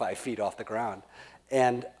 195 feet off the ground.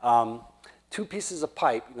 And two pieces of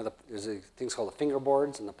pipe, there's things called the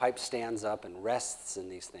fingerboards, and the pipe stands up and rests in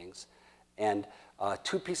these things. And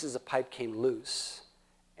two pieces of pipe came loose,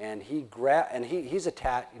 and he's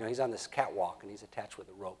attached, he's on this catwalk, and he's attached with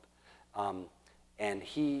a rope. And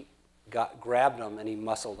he grabbed them, and he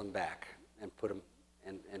muscled them back and put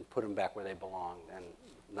them back where they belonged, and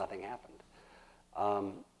nothing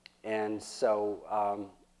happened. And so,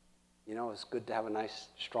 it's good to have a nice,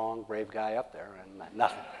 strong, brave guy up there, and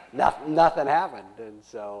nothing happened. And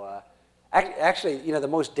so, actually, the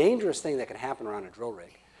most dangerous thing that can happen around a drill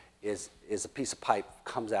rig is a piece of pipe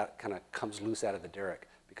comes loose out of the derrick,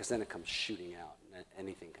 because then it comes shooting out, and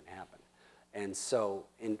anything can happen. And so,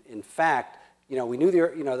 in fact, we knew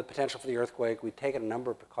the potential for the earthquake. We'd taken a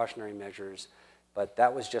number of precautionary measures, but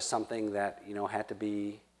that was just something that had to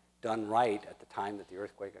be done right at the time that the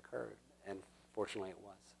earthquake occurred, and fortunately, it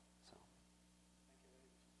was.